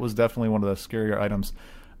 because the cat was definitely one of the scarier items.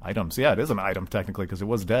 Yeah, it is an item technically because it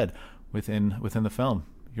was dead within the film.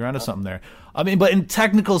 You're onto something there. I mean, but in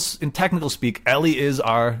technical speak, Ellie is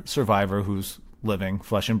our survivor who's living,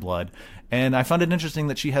 flesh and blood. And I found it interesting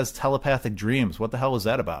that she has telepathic dreams. What the hell was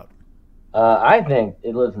that about? I think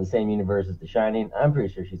it lives in the same universe as The Shining. I'm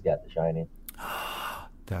pretty sure she's got The Shining.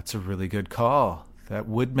 That's a really good call. That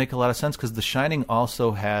would make a lot of sense because The Shining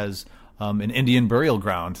also has an Indian burial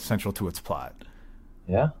ground central to its plot.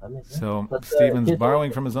 Yeah, that makes sense. So Steven's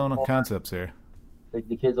borrowing from his own concepts here.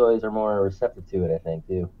 The kids always are more receptive to it, I think,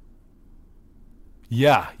 too.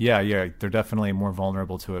 Yeah. They're definitely more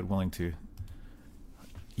vulnerable to it, willing to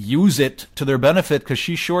use it to their benefit, because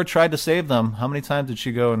she sure tried to save them. How many times did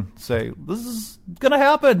she go and say, this is going to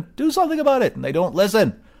happen, do something about it, and they don't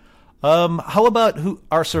listen? How about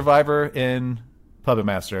our survivor in Puppet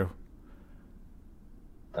Master?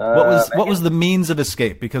 What was the means of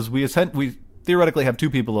escape? Because we theoretically have two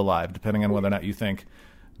people alive, depending on whether or not you think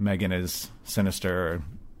Megan is sinister or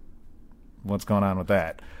what's going on with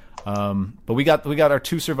that. But we got our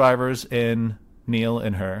two survivors in Neil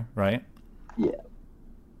and her, right? Yeah.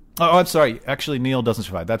 Oh, I'm sorry. Actually, Neil doesn't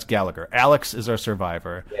survive. That's Gallagher. Alex is our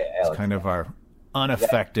survivor. Yeah, Alex. It's kind of our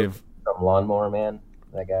ineffective. From Lawnmower Man,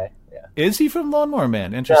 that guy. Yeah. Is he from Lawnmower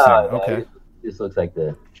Man? Interesting. No, okay. This looks like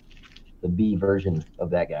the B version of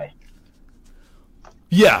that guy.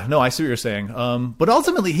 Yeah, no, I see what you're saying. But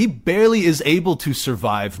ultimately, he barely is able to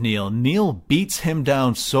survive Neil. Neil beats him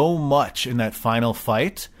down so much in that final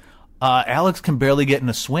fight. Alex can barely get in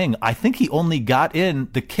a swing. I think he only got in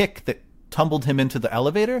the kick that tumbled him into the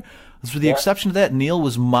elevator. For the exception of that, Neil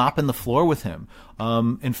was mopping the floor with him.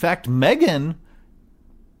 In fact, Megan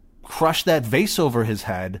crushed that vase over his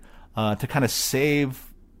head to kind of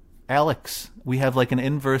save Alex. We have like an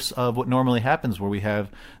inverse of what normally happens, where we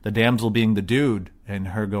have the damsel being the dude and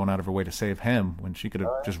her going out of her way to save him when she could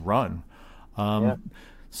have just run.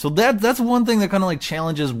 So that's one thing that kind of like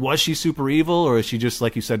challenges, was she super evil, or is she just,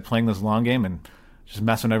 like you said, playing this long game and just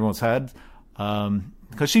messing with everyone's head?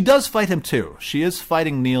 Because she does fight him too. She is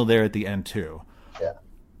fighting Neil there at the end too.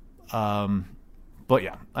 Yeah. But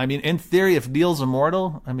yeah, I mean, in theory, if Neil's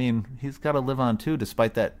immortal, I mean, he's got to live on too,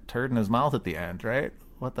 despite that turd in his mouth at the end, right?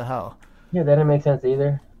 What the hell? Yeah, that didn't make sense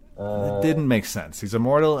either. It didn't make sense. He's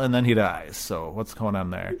immortal and then he dies. So what's going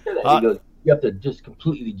on there? He goes, you have to just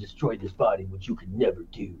completely destroy this body, which you could never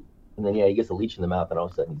do. And then he gets a leech in the mouth, and all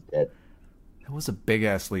of a sudden he's dead. It was a big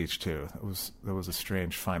ass leech too. That was a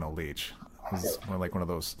strange final leech. It was more like one of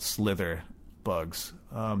those slither bugs.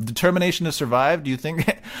 Determination to survive. Do you think,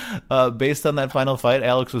 based on that final fight,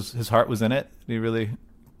 his heart was in it? He really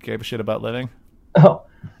gave a shit about living? Oh,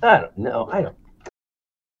 I don't know.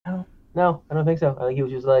 No, I don't think so. I think he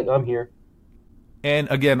was just like, I'm here. And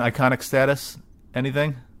again, iconic status.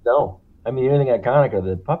 Anything? No, I mean, anything iconic are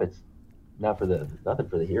the puppets. Nothing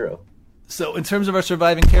for the hero. So, in terms of our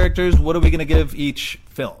surviving characters, what are we going to give each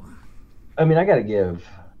film? I mean, I gotta give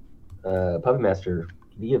Puppet Master.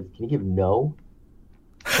 Can you give no?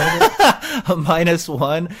 A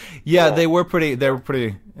 -1. Yeah, Yeah. they were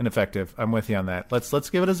pretty ineffective. I'm with you on that. Let's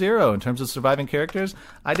give it a 0 in terms of surviving characters.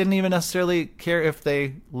 I didn't even necessarily care if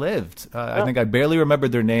they lived. I think I barely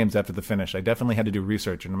remembered their names after the finish. I definitely had to do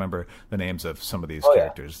research and remember the names of some of these Oh yeah.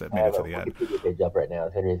 characters that I made it have to a the end. Wikipedia page up right now.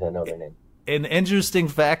 That's the only reason I know their name. An interesting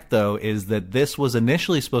fact, though, is that this was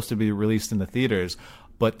initially supposed to be released in the theaters,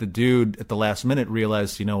 but the dude at the last minute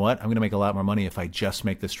realized, you know what, I'm going to make a lot more money if I just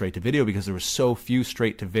make this straight to video, because there were so few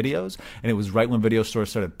straight to videos, and it was right when video stores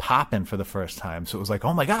started popping for the first time. So it was like,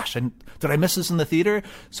 oh my gosh, did I miss this in the theater?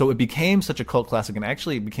 So it became such a cult classic, and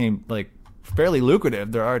actually became like fairly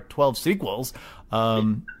lucrative. There are 12 sequels.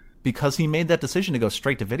 Because he made that decision to go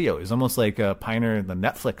straight to video. It was almost like a pioneer in the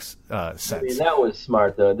Netflix sense. I mean, that was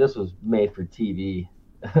smart though. This was made for TV,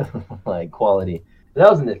 like quality. That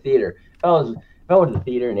was in the theater. If I went to the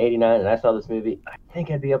theater in '89 and I saw this movie, I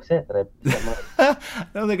think I'd be upset that I spent money. I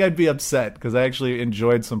don't think I'd be upset because I actually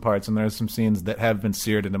enjoyed some parts, and there are some scenes that have been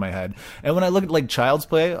seared into my head. And when I look at like Child's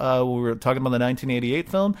Play, we were talking about the 1988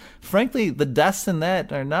 film. Frankly, the deaths in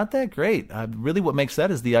that are not that great. Really, what makes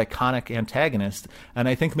that is the iconic antagonist. And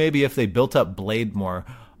I think maybe if they built up Blade more,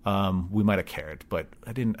 we might have cared, but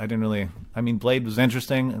I didn't really. I mean, Blade was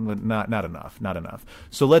interesting, but not enough.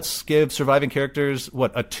 So let's give surviving characters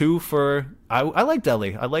a 2 for. I liked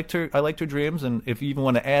Ellie. I liked her dreams, and if you even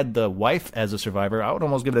want to add the wife as a survivor, I would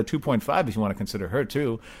almost give it a 2.5 if you want to consider her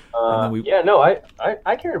too. Yeah, no,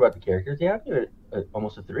 I cared about the characters. Yeah, I'd give it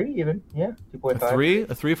almost a 3 even. Yeah, 2.5.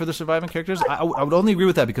 A three for the surviving characters. I would only agree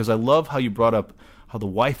with that because I love how you brought up how the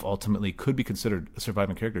wife ultimately could be considered a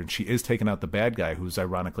surviving character, and she is taking out the bad guy, who's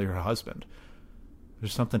ironically her husband.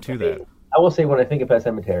 There's something to that. I will say when I think of Pet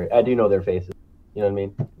Sematary, I do know their faces. You know what I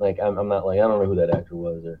mean? Like I'm not like I don't know who that actor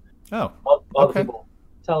was or all okay. the people.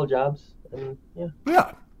 Solid jobs. I mean, yeah.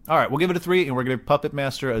 Yeah. All right, we'll give it a 3, and we're going to give Puppet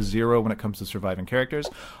Master a 0 when it comes to surviving characters.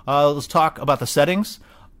 Let's talk about the settings.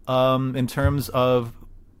 In terms of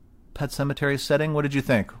Pet Sematary setting, what did you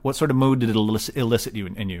think? What sort of mood did it elicit you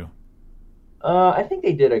in you? I think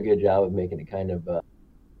they did a good job of making it kind of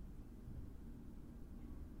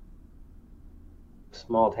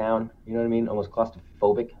small town. You know what I mean? Almost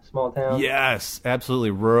claustrophobic small town. Yes,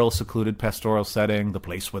 absolutely. Rural, secluded, pastoral setting, the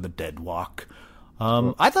place where the dead walk.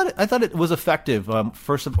 I thought it was effective.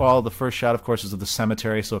 First of all, the first shot, of course, is of the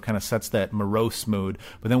cemetery, so it kind of sets that morose mood.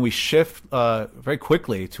 But then we shift very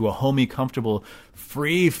quickly to a homey, comfortable,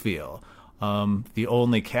 free feel. The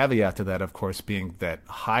only caveat to that, of course, being that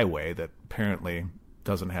highway that apparently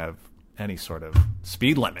doesn't have any sort of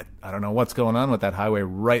speed limit. I don't know what's going on with that highway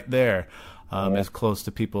right there, as close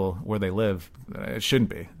to people where they live. It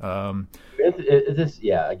shouldn't be.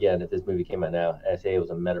 If this movie came out now, I'd say it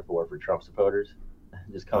was a metaphor for Trump supporters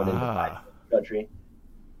just coming into the country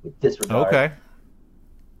with disregard. Okay.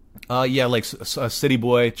 Like a city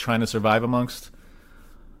boy trying to survive amongst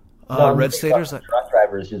red staters. Truck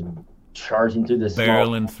drivers just charging through this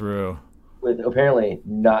barreling through with apparently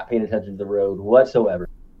not paying attention to the road whatsoever.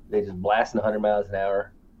 They just blasting 100 miles an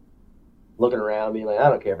hour, looking around, being like, I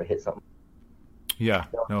don't care if it hits something. Yeah,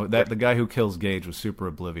 no, the guy who kills Gage was super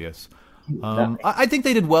oblivious. I think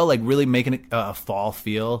they did well, like really making it a fall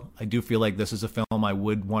feel. I do feel like this is a film I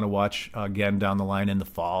would want to watch again down the line in the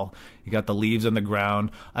fall. You got the leaves on the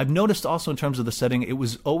ground. I've noticed also in terms of the setting, it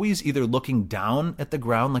was always either looking down at the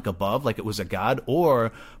ground like above, like it was a god,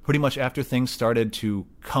 or pretty much after things started to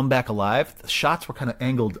come back alive, the shots were kind of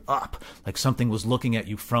angled up, like something was looking at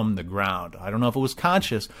you from the ground. I don't know if it was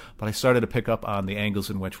conscious, but I started to pick up on the angles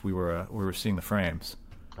in which we were seeing the frames.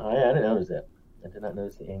 Oh yeah, I didn't notice that. I did not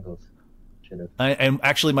notice the angles. And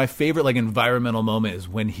actually, my favorite environmental moment is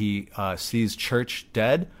when he sees Church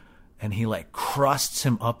dead, and he crusts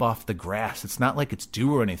him up off the grass. It's not like it's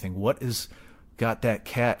dew or anything. What is got that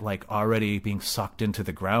cat already being sucked into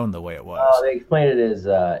the ground the way it was? Oh, they explained it as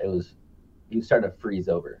he was starting to freeze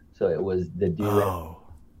over, so it was the dew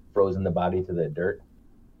frozen the body to the dirt.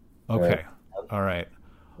 Okay, all right.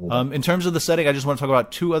 In terms of the setting, I just want to talk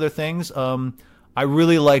about two other things. I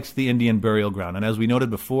really liked the Indian burial ground, and as we noted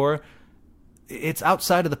before, it's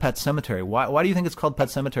outside of the Pet Sematary. Why do you think it's called Pet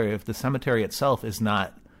Sematary if the cemetery itself is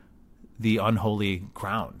not the unholy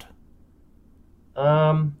ground?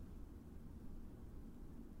 I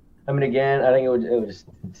mean, again, I think it would just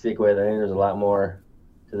stick with. I think there's a lot more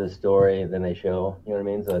to the story than they show. You know what I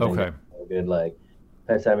mean? So I think it's a good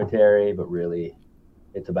Pet Sematary, but really,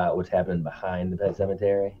 it's about what's happening behind the Pet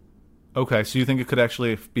Sematary. Okay, so you think it could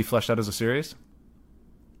actually be fleshed out as a series?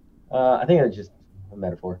 I think it's just a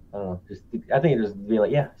metaphor. I don't know. I think it just be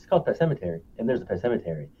it's called Pet Sematary, and there's a Pet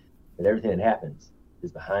Cemetery, and everything that happens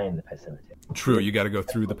is behind the Pet Cemetery. True, you got to go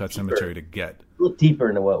through the Pet Cemetery to get. Look deeper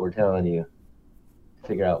into what we're telling you to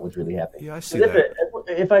figure out what's really happening. Yeah, I see that.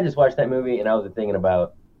 If I just watched that movie and I was thinking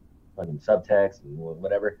about fucking subtext and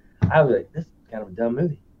whatever, I was like, this is kind of a dumb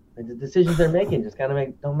movie. Like, the decisions they're making just kind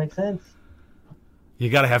of don't make sense. You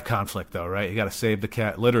got to have conflict, though, right? You got to save the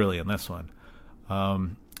cat, literally, in this one.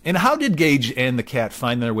 And how did Gage and the cat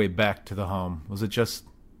find their way back to the home? Was it just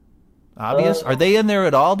obvious? Are they in there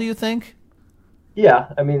at all, do you think?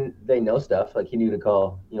 Yeah, I mean, they know stuff. Like, he knew to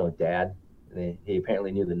call, Dad. And he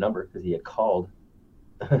apparently knew the number because he had called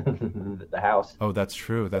the house. Oh, that's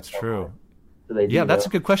true. That's true. So they that's a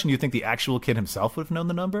good question. Do you think the actual kid himself would have known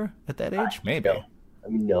the number at that age? Maybe. No. I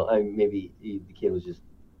mean, no. Maybe the kid was just,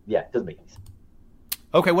 it doesn't make any sense.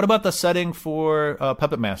 Okay, what about the setting for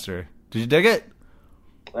Puppet Master? Did you dig it?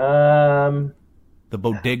 The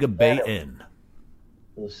Bodega Bay Inn.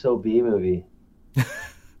 It was so B-movie.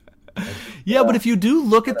 Yeah, but if you do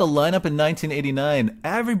look at the lineup in 1989,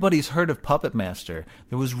 everybody's heard of Puppet Master.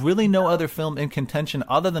 There was really no other film in contention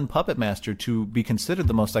other than Puppet Master to be considered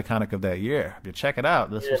the most iconic of that year. If you check it out,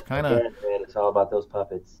 this was kind of... Man, it's all about those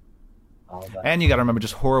puppets. And you got to remember,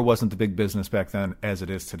 just horror wasn't the big business back then as it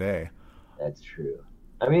is today. That's true.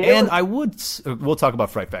 I mean, we'll talk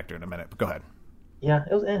about Fright Factor in a minute, but go ahead. Yeah,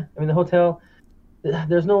 it was. I mean, the hotel.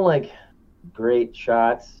 There's no great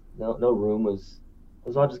shots. No room was. It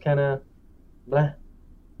was all just kind of, blah.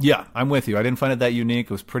 Yeah, I'm with you. I didn't find it that unique.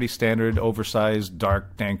 It was pretty standard, oversized,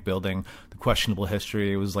 dark, dank building. The questionable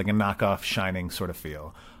history. It was like a knockoff Shining sort of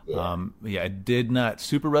feel. Yeah. It did not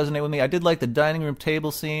super resonate with me. I did like the dining room table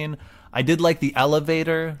scene. I did like the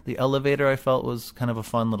elevator. The elevator I felt was kind of a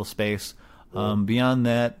fun little space. Beyond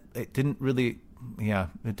that, it didn't really,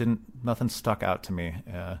 nothing stuck out to me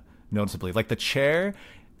noticeably. Like the chair,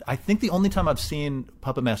 I think the only time I've seen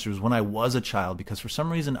Puppet Master was when I was a child, because for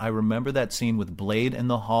some reason I remember that scene with Blade in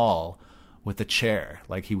the hall with the chair,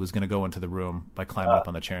 like he was going to go into the room by climbing up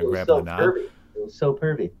on the chair and grabbing the knob. Pervy. It was so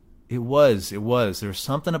pervy. It was. There's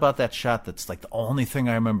something about that shot that's like the only thing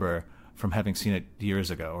I remember from having seen it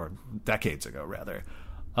years ago, or decades ago, rather.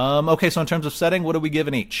 Okay, so in terms of setting, what do we give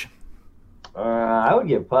in each? I would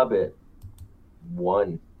give Puppet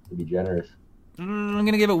 1 to be generous. I'm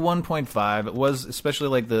going to give it 1.5. It was, especially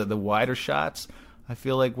like the wider shots, I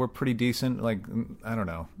feel like were pretty decent. Like, I don't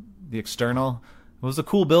know, the external. It was a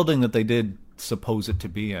cool building that they did suppose it to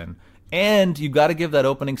be in. And you got to give that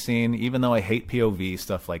opening scene, even though I hate POV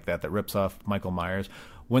stuff like that rips off Michael Myers,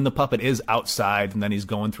 when the puppet is outside and then he's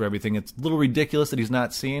going through everything. It's a little ridiculous that he's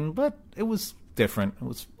not seen, but it was different. It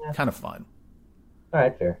was kind of fun. All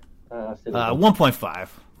right, fair. 1.5.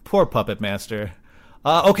 Poor Puppet Master.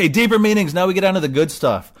 Okay, deeper meanings. Now we get on to the good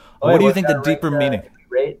stuff. What do you think the deeper meaning?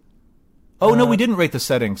 Rate? Oh, no, we didn't rate the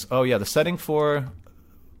settings. Oh, yeah, the setting for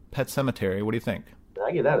Pet Cemetery. What do you think?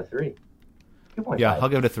 I give that a 3. 2.5. Yeah, I'll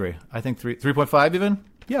give it a 3. I think 3.5 even?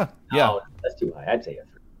 Yeah. No, that's too high. I'd say a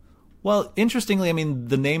 3. Well, interestingly, I mean,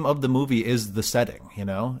 the name of the movie is the setting,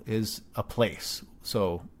 is a place.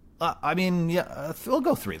 So, we'll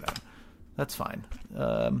go 3 then. That's fine.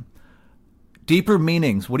 Deeper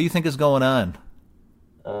meanings. What do you think is going on?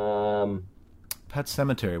 Pet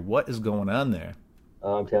Cemetery. What is going on there?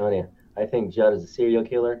 I'm telling you. I think Judd is a serial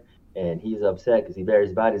killer, and he's upset because he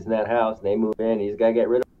buries bodies in that house, and they move in, and he's got to get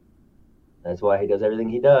rid of them. That's why he does everything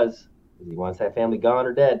he does, because he wants that family gone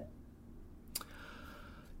or dead.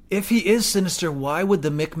 If he is sinister, why would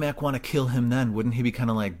the Micmac want to kill him then? Wouldn't he be kind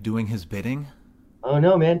of like doing his bidding? Oh,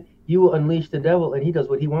 no, man. You unleash the devil, and he does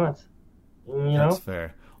what he wants. That's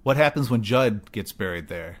fair. What happens when Judd gets buried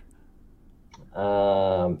there?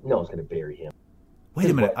 No one's going to bury him. Wait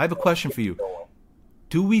a minute. I have a question for you.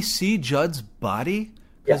 Do we see Judd's body?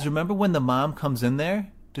 Because remember when the mom comes in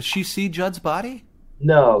there? Does she see Judd's body?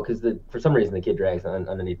 No, because for some reason the kid drags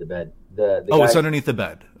underneath the bed. It's underneath the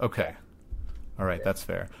bed. Okay. All right, that's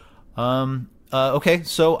fair. Okay,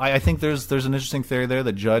 so I think there's an interesting theory there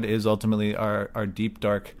that Judd is ultimately our deep,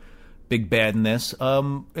 dark, big bad in this.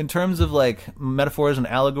 In terms of like metaphors and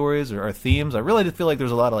allegories or themes, I really did feel like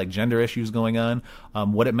there's a lot of like gender issues going on.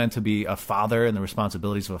 What it meant to be a father and the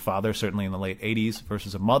responsibilities of a father, certainly in the late 80s,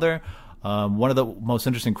 versus a mother. One of the most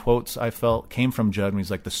interesting quotes I felt came from Judd when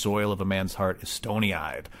he's like, "The soil of a man's heart is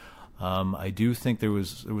stony-eyed." I do think there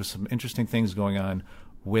was some interesting things going on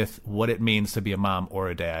with what it means to be a mom or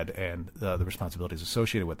a dad and the responsibilities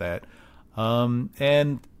associated with that.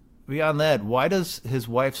 And beyond that, why does his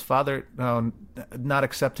wife's father not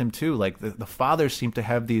accept him too? Like the fathers seem to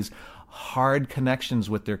have these hard connections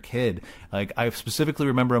with their kid. Like I specifically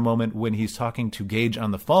remember a moment when he's talking to Gage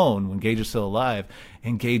on the phone when Gage is still alive,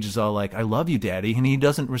 and Gage is all like, "I love you, Daddy," and he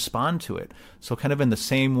doesn't respond to it. So kind of in the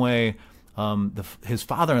same way his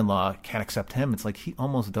father-in-law can't accept him. It's like he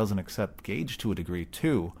almost doesn't accept Gage to a degree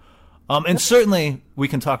too. And certainly we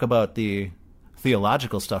can talk about the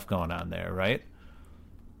theological stuff going on there, right?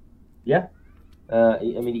 Yeah. I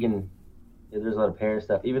mean, you can. There's a lot of parent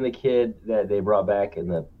stuff. Even the kid that they brought back in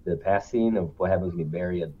the past scene of what happens when you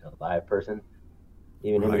bury a live person.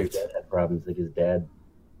 Even him and his dad had problems. Like his dad.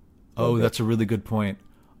 Oh, that's a really good point.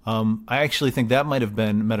 I actually think that might have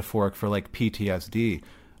been metaphoric for like PTSD.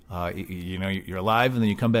 You're alive and then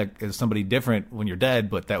you come back as somebody different when you're dead,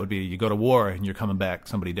 but that would be you go to war and you're coming back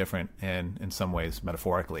somebody different and in some ways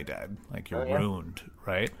metaphorically dead, like you're ruined,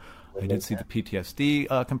 right? I did see the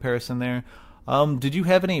PTSD comparison there. Did you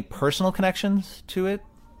have any personal connections to it?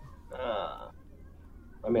 I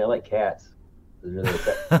mean, I like cats. Really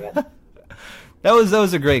cat. That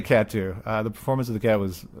was a great cat too. The performance of the cat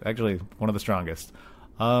was actually one of the strongest.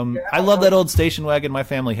 I love that old station wagon. My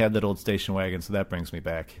family had that old station wagon, so that brings me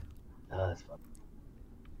back. Oh, that's fun.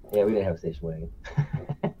 Yeah, we didn't have a station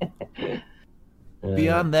wagon.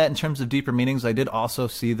 Beyond that, in terms of deeper meanings, I did also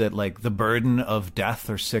see that like the burden of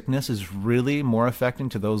death or sickness is really more affecting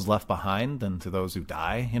to those left behind than to those who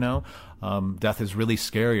die. Death is really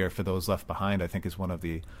scarier for those left behind, I think, is one of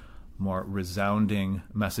the more resounding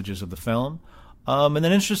messages of the film. And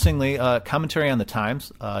then interestingly, commentary on the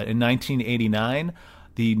times. In 1989,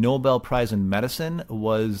 the Nobel Prize in Medicine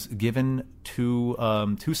was given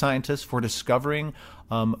to two scientists for discovering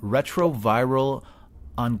retroviral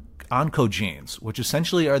oncogenes, which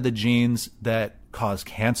essentially are the genes that cause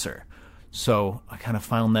cancer. So I kind of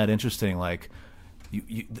found that interesting. Like,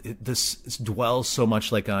 this dwells so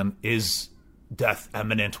much like on, is death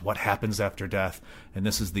imminent? What happens after death? And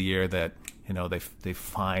this is the year that they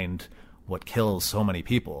find what kills so many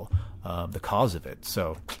people, the cause of it.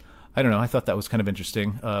 So I don't know. I thought that was kind of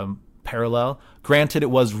interesting. Parallel. Granted, it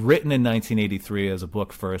was written in 1983 as a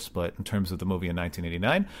book first, but in terms of the movie in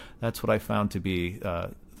 1989, that's what I found to be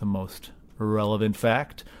the most relevant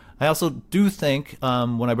fact. I also do think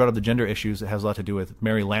when I brought up the gender issues, it has a lot to do with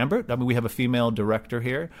Mary Lambert. I mean, we have a female director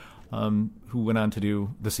here who went on to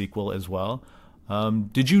do the sequel as well.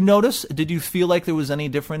 Did you feel like there was any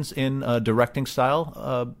difference in directing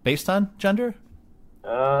style based on gender?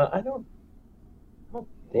 I don't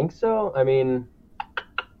think so. I mean,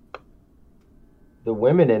 the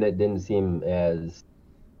women in it didn't seem as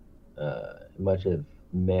much of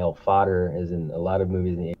male fodder as in a lot of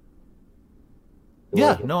movies in the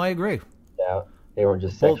 80s. I agree. Yeah, they weren't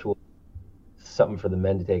just sexual, something for the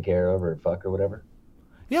men to take care of or fuck or whatever.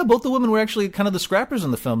 Yeah, both the women were actually kind of the scrappers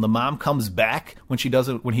in the film. The mom comes back when he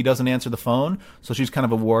doesn't answer the phone, so she's kind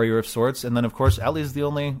of a warrior of sorts. And then, of course, Ellie's the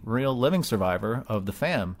only real living survivor of the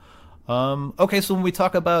fam. Okay, so when we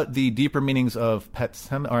talk about the deeper meanings of Pet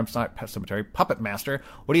Sematary, Puppet Master,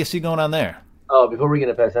 what do you see going on there? Oh, before we get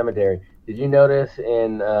to Pet Sematary, did you notice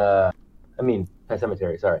Pet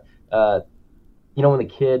Sematary, sorry. When the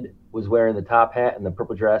kid was wearing the top hat and the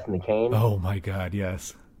purple dress and the cane? Oh my God,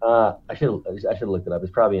 yes. I should have looked it up.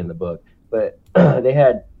 It's probably in the book. But they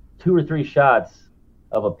had 2 or 3 shots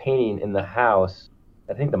of a painting in the house.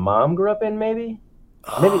 I think the mom grew up in, maybe.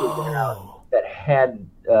 Maybe it was the house that had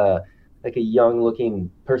like a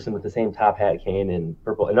young-looking person with the same top hat, cane, and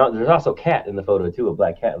purple. And there's also a cat in the photo too, a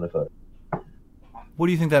black cat in the photo. What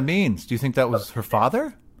do you think that means? Do you think that was her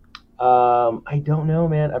father? I don't know,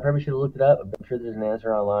 man. I probably should have looked it up. I'm sure there's an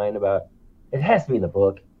answer online about. It has to be in the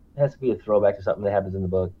book. It has to be a throwback to something that happens in the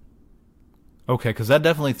book. Okay, because that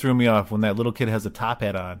definitely threw me off when that little kid has a top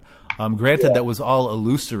hat on. Granted, that was all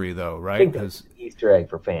illusory, though, right? I think that's an Easter egg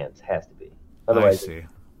for fans. Has to be. Otherwise, I see.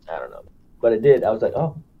 I don't know. But it did. I was like,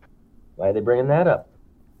 oh, why are they bringing that up?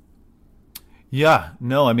 Yeah,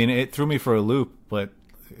 no, I mean, it threw me for a loop, but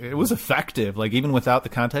it was effective. Like, even without the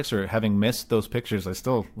context or having missed those pictures, I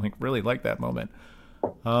still really like that moment.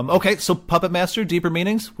 Okay, so Puppet Master, deeper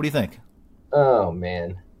meanings. What do you think? Oh,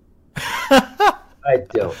 man. I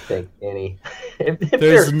don't think any. If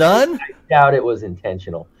there's none? I doubt it was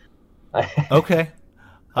intentional. Okay.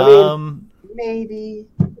 I mean, maybe.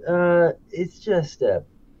 It's just a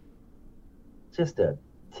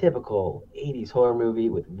typical 80s horror movie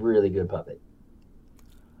with really good puppet.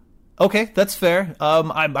 Okay, that's fair.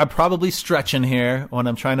 I'm probably stretching here when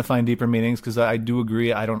I'm trying to find deeper meanings because I do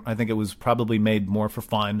agree. I think it was probably made more for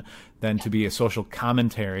fun than to be a social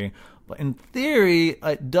commentary. But in theory,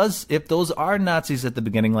 it does. If those are Nazis at the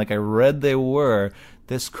beginning, like I read they were,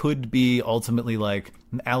 this could be ultimately like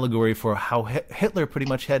an allegory for how Hitler pretty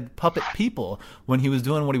much had puppet people when he was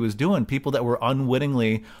doing what he was doing. People that were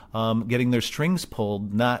unwittingly getting their strings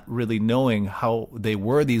pulled, not really knowing how they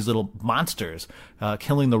were these little monsters,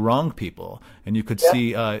 killing the wrong people. And you could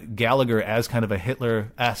see Gallagher as kind of a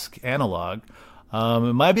Hitler-esque analog.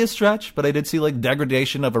 It might be a stretch, but I did see like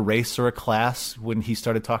degradation of a race or a class when he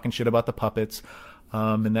started talking shit about the puppets,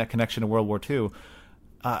 and that connection to World War II.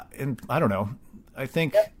 And I don't know. I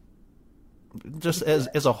think just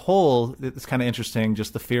as a whole, it's kind of interesting.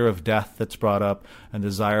 Just the fear of death that's brought up and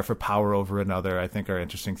desire for power over another, I think, are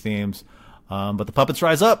interesting themes. But the puppets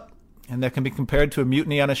rise up, and that can be compared to a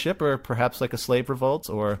mutiny on a ship, or perhaps like a slave revolt,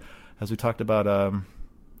 or as we talked about,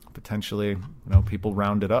 potentially, people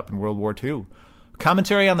rounded up in World War II.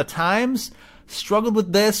 Commentary on the times. Struggled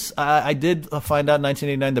with this. I did find out in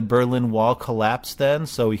 1989 the Berlin Wall collapsed then,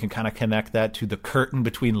 so we can kind of connect that to the curtain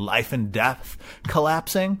between life and death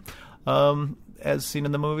collapsing, as seen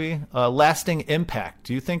in the movie. Lasting impact.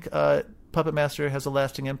 Do you think Puppet Master has a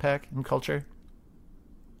lasting impact in culture?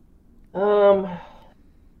 I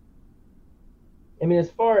mean,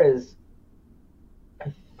 as far as,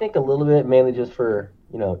 I think a little bit, mainly just for,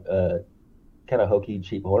 kind of hokey,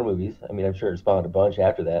 cheap horror movies. I mean, I'm sure it spawned a bunch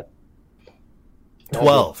after that.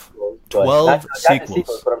 12 not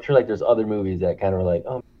sequels. But I'm sure like there's other movies that kind of were like,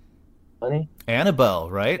 oh, funny. Annabelle,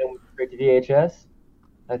 right? Straight to VHS.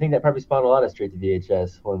 I think that probably spawned a lot of straight to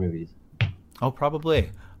VHS horror movies. Oh,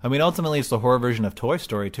 probably. I mean, ultimately, it's the horror version of Toy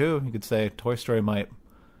Story, too. You could say Toy Story might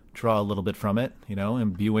draw a little bit from it,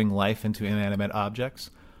 imbuing life into inanimate objects.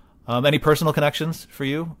 Any personal connections for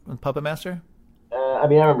you with Puppet Master? I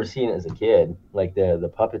mean, I remember seeing it as a kid. Like, the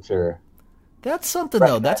puppets are... That's something,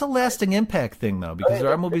 though. That's a lasting impact thing, though, because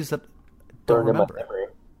there are movies that don't remember.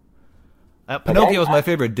 Pinocchio was my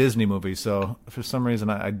favorite Disney movie, so for some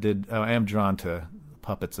reason I am drawn to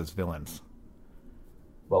puppets as villains.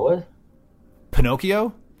 What was?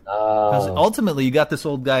 Pinocchio? Because ultimately you got this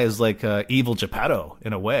old guy as like evil Geppetto,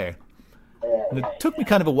 in a way. And it took me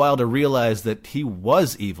kind of a while to realize that he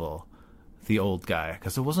was evil, the old guy,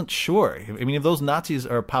 because I wasn't sure. I mean, if those Nazis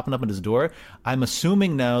are popping up at his door, I'm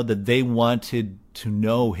assuming now that they wanted to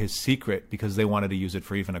know his secret because they wanted to use it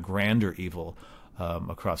for even a grander evil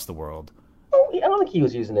across the world. Oh, I don't think he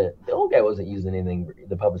was using it. The old guy wasn't using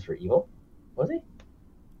the puppets for evil, was he?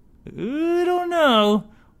 I don't know.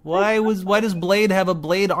 Why does Blade have a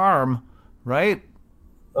blade arm, right?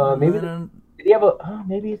 Maybe did he have a?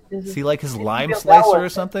 Maybe is he like his lime slicer or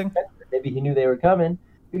something? Maybe he knew they were coming.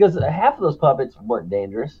 Because half of those puppets weren't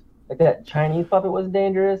dangerous. Like that Chinese puppet wasn't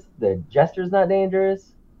dangerous. The jester's not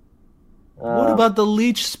dangerous. What about the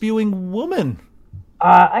leech spewing woman?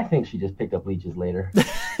 I think she just picked up leeches later.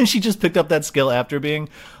 She just picked up that skill after being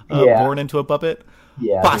born into a puppet?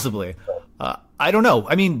 Yeah. Possibly. I don't know.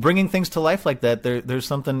 I mean, bringing things to life like that, there's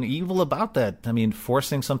something evil about that. I mean,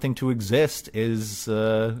 forcing something to exist is,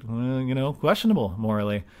 questionable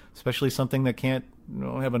morally, especially something that can't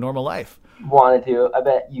have a normal life. Wanted to. I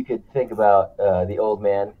bet you could think about the old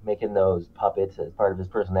man making those puppets as part of his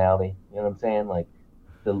personality. You know what I'm saying? Like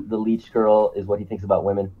the leech girl is what he thinks about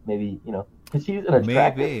women. Maybe, because she's an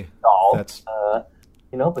attractive doll. That's but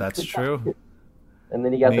that's true. And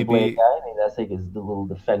then you got the Blade guy. I mean, that's like his the little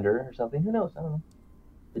defender or something. Who knows? I don't know.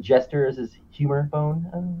 The jester is his humor bone.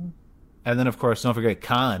 I don't know. And then, of course, don't forget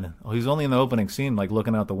Khan. Well, he's only in the opening scene, like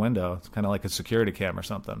looking out the window. It's kind of like a security cam or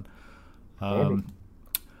something.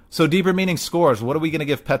 So, deeper meaning scores. What are we going to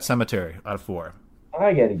give Pet Sematary out of 4?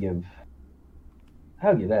 I'll give that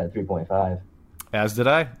a 3.5. As did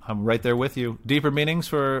I. I'm right there with you. Deeper meanings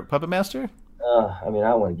for Puppet Master? I mean,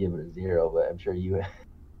 I want to give it a 0, but I'm sure you...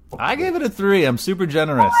 I gave it a 3. I'm super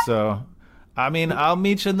generous, so... I mean, I'll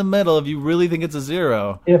meet you in the middle if you really think it's a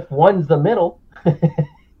 0. If 1's the middle...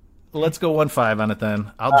 Let's go 1.5 on it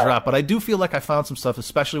then. I'll drop. But I do feel like I found some stuff,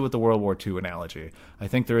 especially with the World War II analogy. I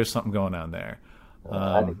think there is something going on there.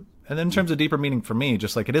 And then in terms of deeper meaning for me,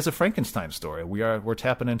 just like it is a Frankenstein story. We're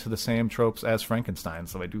tapping into the same tropes as Frankenstein,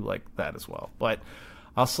 so I do like that as well. But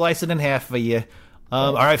I'll slice it in half for you.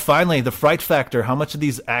 All right, finally, the fright factor. How much of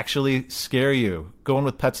these actually scare you? Going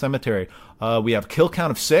with Pet Sematary. We have kill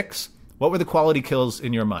count of 6. What were the quality kills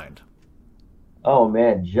in your mind? Oh,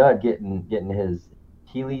 man, Judd getting his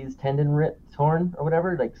Achilles tendon torn or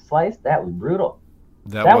whatever, like sliced, that was brutal.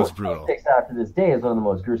 That was brutal. Sticks out to this day as one of the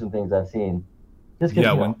most gruesome things I've seen. Just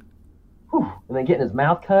because, and then getting his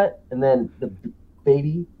mouth cut, and then the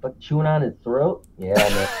baby chewing on his throat. Yeah,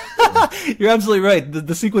 man. You're absolutely right.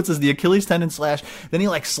 The sequence is the Achilles tendon slash. Then he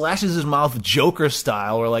like slashes his mouth Joker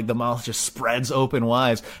style, where like the mouth just spreads open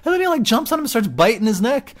wide, and then he like jumps on him and starts biting his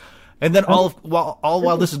neck. And then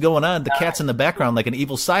while this is going on, the cat's in the background like an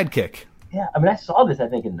evil sidekick. Yeah, I mean, I saw this, I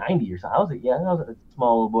think, in '90 or something. I was a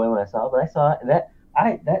small little boy when I saw it, but I saw it,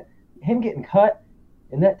 and him getting cut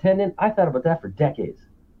in that tendon, I thought about that for decades.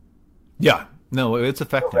 Yeah, no, it's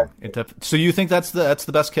effective. So you think that's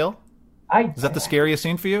the best kill? Is that the scariest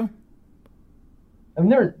scene for you? I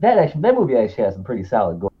mean, that movie actually has some pretty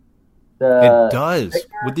solid gore. It does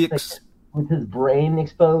with his brain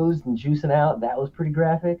exposed and juicing out. That was pretty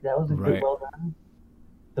graphic. That was good, well done.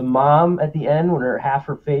 The mom at the end, when half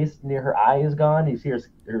her face near her eye is gone, you see her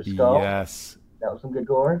skull. Yes, that was some good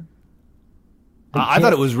gore. I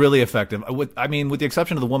thought it was really effective. With the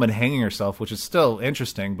exception of the woman hanging herself, which is still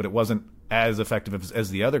interesting, but it wasn't as effective as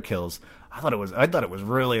the other kills. I thought it was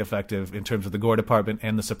really effective in terms of the gore department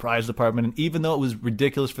and the surprise department. And even though it was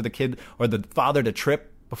ridiculous for the kid or the father to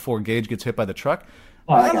trip before Gage gets hit by the truck,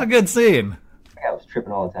 that was a good scene. I was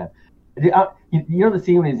tripping all the time. You know the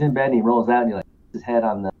scene when he's in bed and he rolls out and he his head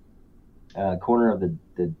on the corner of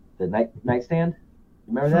the nightstand?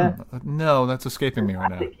 Remember that? No, that's escaping me right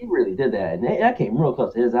now. I think he really did that, and that came real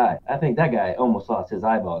close to his eye. I think that guy almost lost his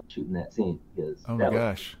eyeball shooting that scene. Oh my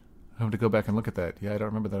gosh. I have to go back and look at that. Yeah, I don't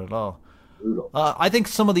remember that at all. Brutal. I think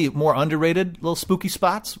some of the more underrated little spooky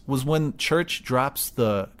spots was when Church drops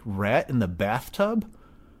the rat in the bathtub.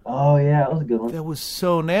 Oh, yeah, that was a good one. That was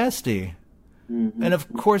so nasty. Mm-hmm. And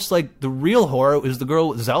of course, like, the real horror is the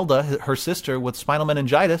girl Zelda, her sister with spinal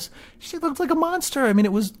meningitis. She looked like a monster. I mean,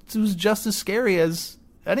 it was just as scary as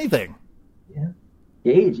anything. Yeah.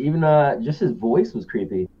 Gage, even just his voice was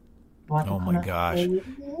creepy. Oh my gosh.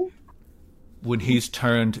 When he's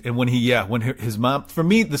turned and when his mom, for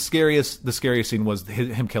me, the scariest scene was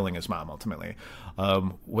him killing his mom ultimately.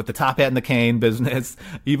 With the top hat and the cane business,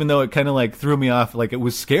 even though it kind of like threw me off, like it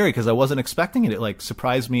was scary because I wasn't expecting it. It like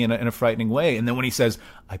surprised me in a frightening way. And then when he says,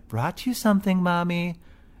 "I brought you something, mommy,"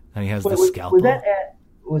 and he has the scalpel.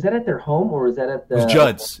 Was that at their home or was that at the? It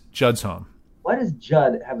was Judd's home. Why does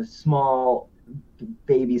Judd have a small,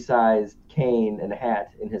 baby-sized cane and a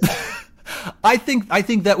hat in his house? I think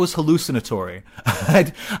that was hallucinatory.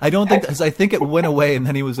 I don't think I think it went away and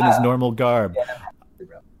then he was in his normal garb. Yeah.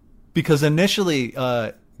 Because initially,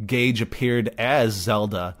 Gage appeared as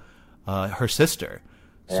Zelda, her sister.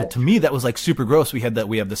 So to me, that was like super gross. We have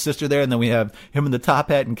the sister there, and then we have him in the top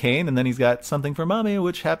hat and cane, and then he's got something for mommy,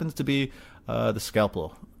 which happens to be the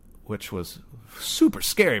scalpel, which was super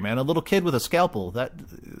scary, man. A little kid with a scalpel.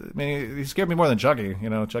 He scared me more than Chucky. You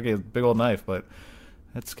know, Chucky has a big old knife, but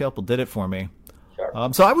that scalpel did it for me.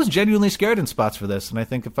 Sure. So I was genuinely scared in spots for this, and I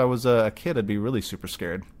think if I was a kid, I'd be really super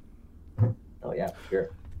scared. Oh yeah,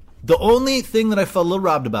 sure. The only thing that I felt a little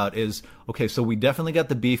robbed about is, okay, so we definitely got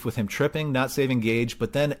the beef with him tripping, not saving Gage,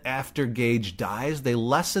 but then after Gage dies, they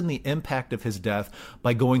lessen the impact of his death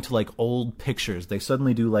by going to like old pictures. They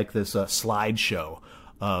suddenly do like this slideshow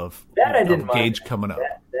of Gage coming up.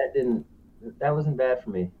 That wasn't bad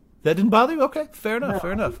for me. That didn't bother you? Okay, fair enough.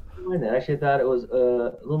 I actually thought it was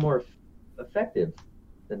a little more effective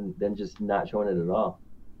than just not showing it at all.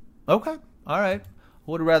 Okay, all right.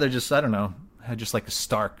 I would have rather just, I don't know, had just like a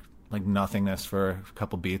stark like nothingness for a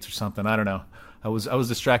couple beats or something. I don't know. I was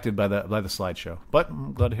distracted by the slideshow, but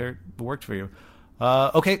I'm glad to hear it worked for you.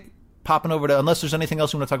 Okay, popping over to, unless there's anything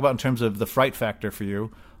else you want to talk about in terms of the fright factor for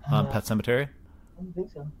you on Pet Sematary. I don't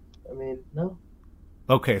think so. I mean, no.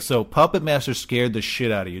 Okay, so Puppet Master scared the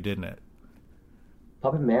shit out of you, didn't it?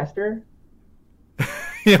 Puppet Master?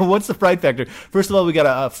 Yeah, what's the fright factor? First of all, we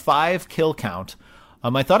got a 5 kill count.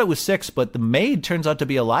 I thought it was 6, but the maid turns out to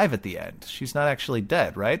be alive at the end. She's not actually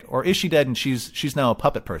dead, right? Or is she dead and she's now a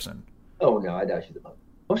puppet person? Oh, no, I doubt she's a puppet.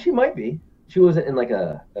 Oh, she might be. She wasn't in like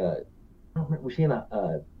was she in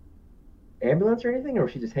a ambulance or anything? Or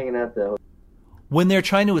was she just hanging out the... When they're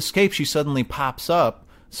trying to escape, she suddenly pops up.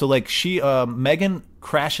 So like Megan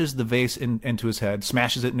crashes the vase into his head,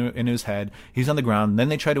 smashes it into his head. He's on the ground. Then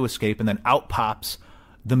they try to escape, and then out pops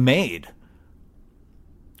the maid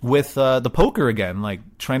with the poker again, like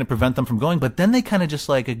trying to prevent them from going. But then they kind of just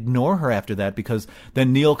like ignore her after that because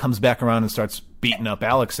then Neil comes back around and starts beating up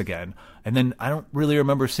Alex again. And then I don't really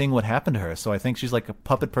remember seeing what happened to her. So I think she's like a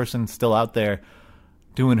puppet person still out there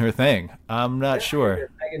doing her thing. I'm not sure.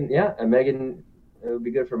 Megan, it would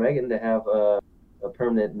be good for Megan to have a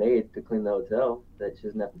permanent maid to clean the hotel that she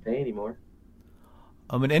doesn't have to pay anymore.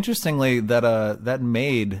 And interestingly, that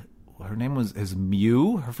maid, her name is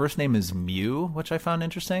Mew. Her first name is Mew, which I found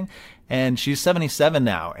interesting. And she's 77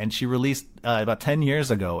 now, and she released about 10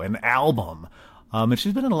 years ago an album. And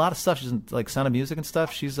she's been in a lot of stuff. She's in like Sound of Music and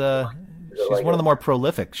stuff. She's one of the more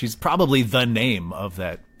prolific. She's probably the name of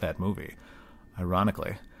that movie,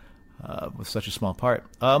 ironically, with such a small part.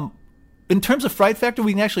 in terms of fright factor,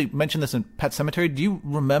 we can actually mention this in Pet Sematary. Do you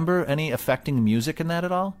remember any affecting music in that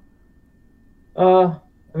at all? I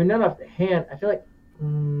mean, not off the hand. I feel like.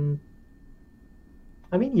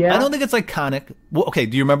 I mean, yeah. I don't think it's iconic. Well, okay,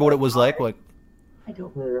 do you remember what it was like? Like, I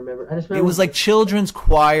don't really remember. I just remember it was like children's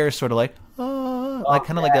choir, sort of like, like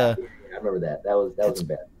kind of like a. Yeah, I remember that. That wasn't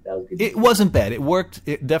bad. That was good. It wasn't bad. It worked.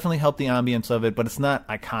 It definitely helped the ambience of it, but it's not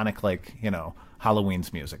iconic like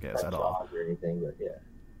Halloween's music is at all. Or anything, but yeah.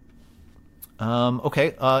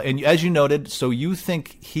 Okay, and as you noted, so you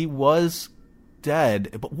think he was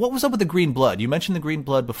dead, but what was up with the green blood? You mentioned the green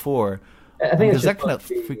blood before. I think because that kind of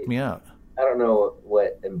freaked me out. I don't know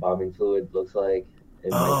what embalming fluid looks like.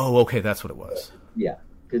 Okay, that's what it was. Yeah,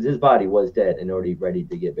 because his body was dead and already ready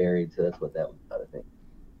to get buried, so that's what that was about, I think.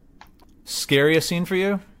 Scariest scene for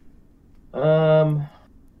you? I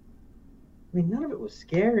mean, none of it was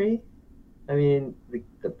scary. I mean,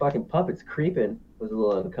 the fucking puppets creeping was a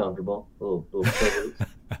little uncomfortable. Little watching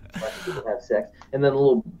people have sex, and then a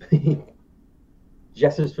little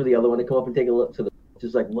gestures for the other one to come up and take a look,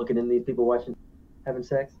 just like looking in these people having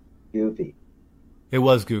sex. Goofy. It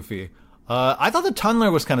was goofy. I thought the tunneler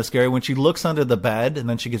was kind of scary when she looks under the bed and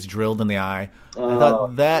then she gets drilled in the eye. I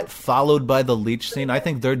thought that, followed by the leech scene, I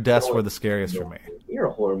think their deaths were the scariest for me. You're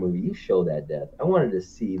a horror movie. You show that death. I wanted to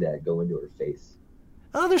see that go into her face.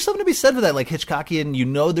 Oh, there's something to be said for that, like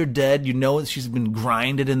Hitchcockian. They're dead. She's been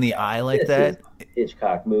grinded in the eye like that.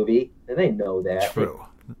 Hitchcock movie, and they know that. True.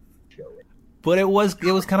 But it was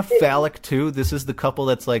kind of phallic too. This is the couple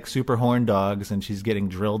that's like super horn dogs, and she's getting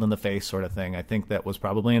drilled in the face, sort of thing. I think that was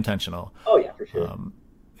probably intentional. Oh yeah, for sure.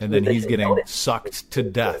 And then he's getting sucked to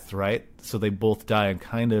death, right? So they both die in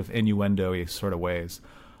kind of innuendo-y sort of ways.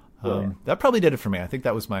 That probably did it for me. I think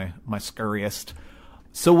that was my scariest.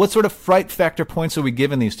 So what sort of fright factor points are we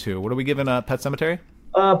giving these two? What are we giving Pet Sematary?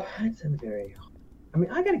 Pet Sematary. I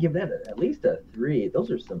mean, I got to give that at least a 3.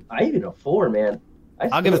 Those are I even a 4, man.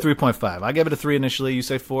 I'll give it 3.5. I gave it a 3 initially. You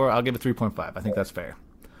say 4. I'll give it 3.5. I think that's fair.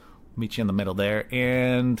 Meet you in the middle there.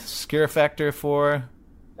 And scare factor for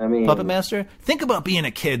Puppet Master? Think about being a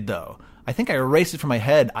kid, though. I think I erased it from my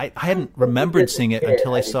head. I hadn't remembered seeing it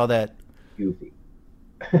until I saw that. Goofy.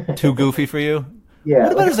 Too goofy for you? Yeah.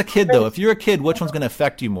 What about as a kid, though? If you're a kid, which one's going to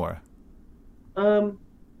affect you more? If I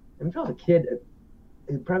was a kid,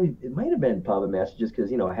 it might have been Puppet Master just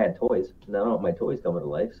because, I had toys. And I don't know if my toys coming to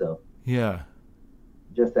life, so. Yeah.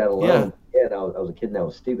 Just that alone. Yeah, I was a kid and I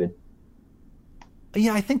was stupid.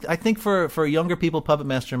 Yeah, I think for younger people, Puppet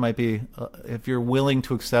Master might be, if you're willing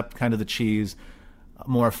to accept kind of the cheese,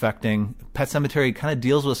 more affecting. Pet Sematary kind of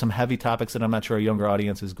deals with some heavy topics that I'm not sure a younger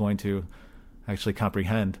audience is going to actually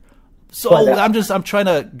comprehend. So I'm trying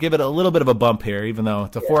to give it a little bit of a bump here, even though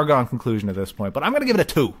it's a foregone conclusion at this point. But I'm going to give it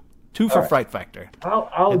a 2. 2 for fright factor.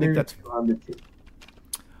 I'll agree on the 2.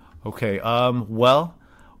 Okay. Well,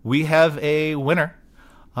 we have a winner.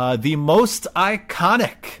 The most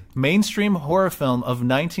iconic mainstream horror film of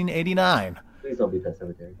 1989. Please don't be Pet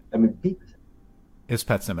Sematary. I mean, beat Pet Sematary. Is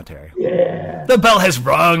Pet Sematary. Yeah. The bell has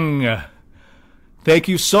rung. Thank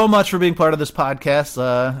you so much for being part of this podcast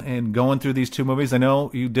and going through these 2 movies. I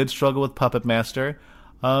know you did struggle with Puppet Master.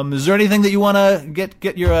 Is there anything that you want to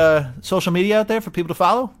get your social media out there for people to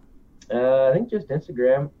follow? I think just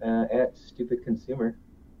Instagram at Stupid Consumer.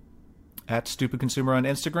 At Stupid Consumer on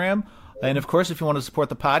Instagram. And, of course, if you want to support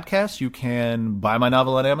the podcast, you can buy my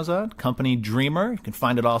novel on Amazon, Company Dreamer. You can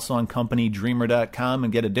find it also on companydreamer.com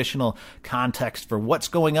and get additional context for what's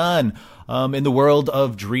going on in the world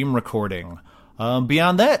of dream recording.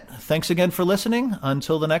 Beyond that, thanks again for listening.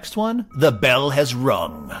 Until the next one, the bell has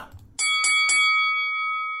rung.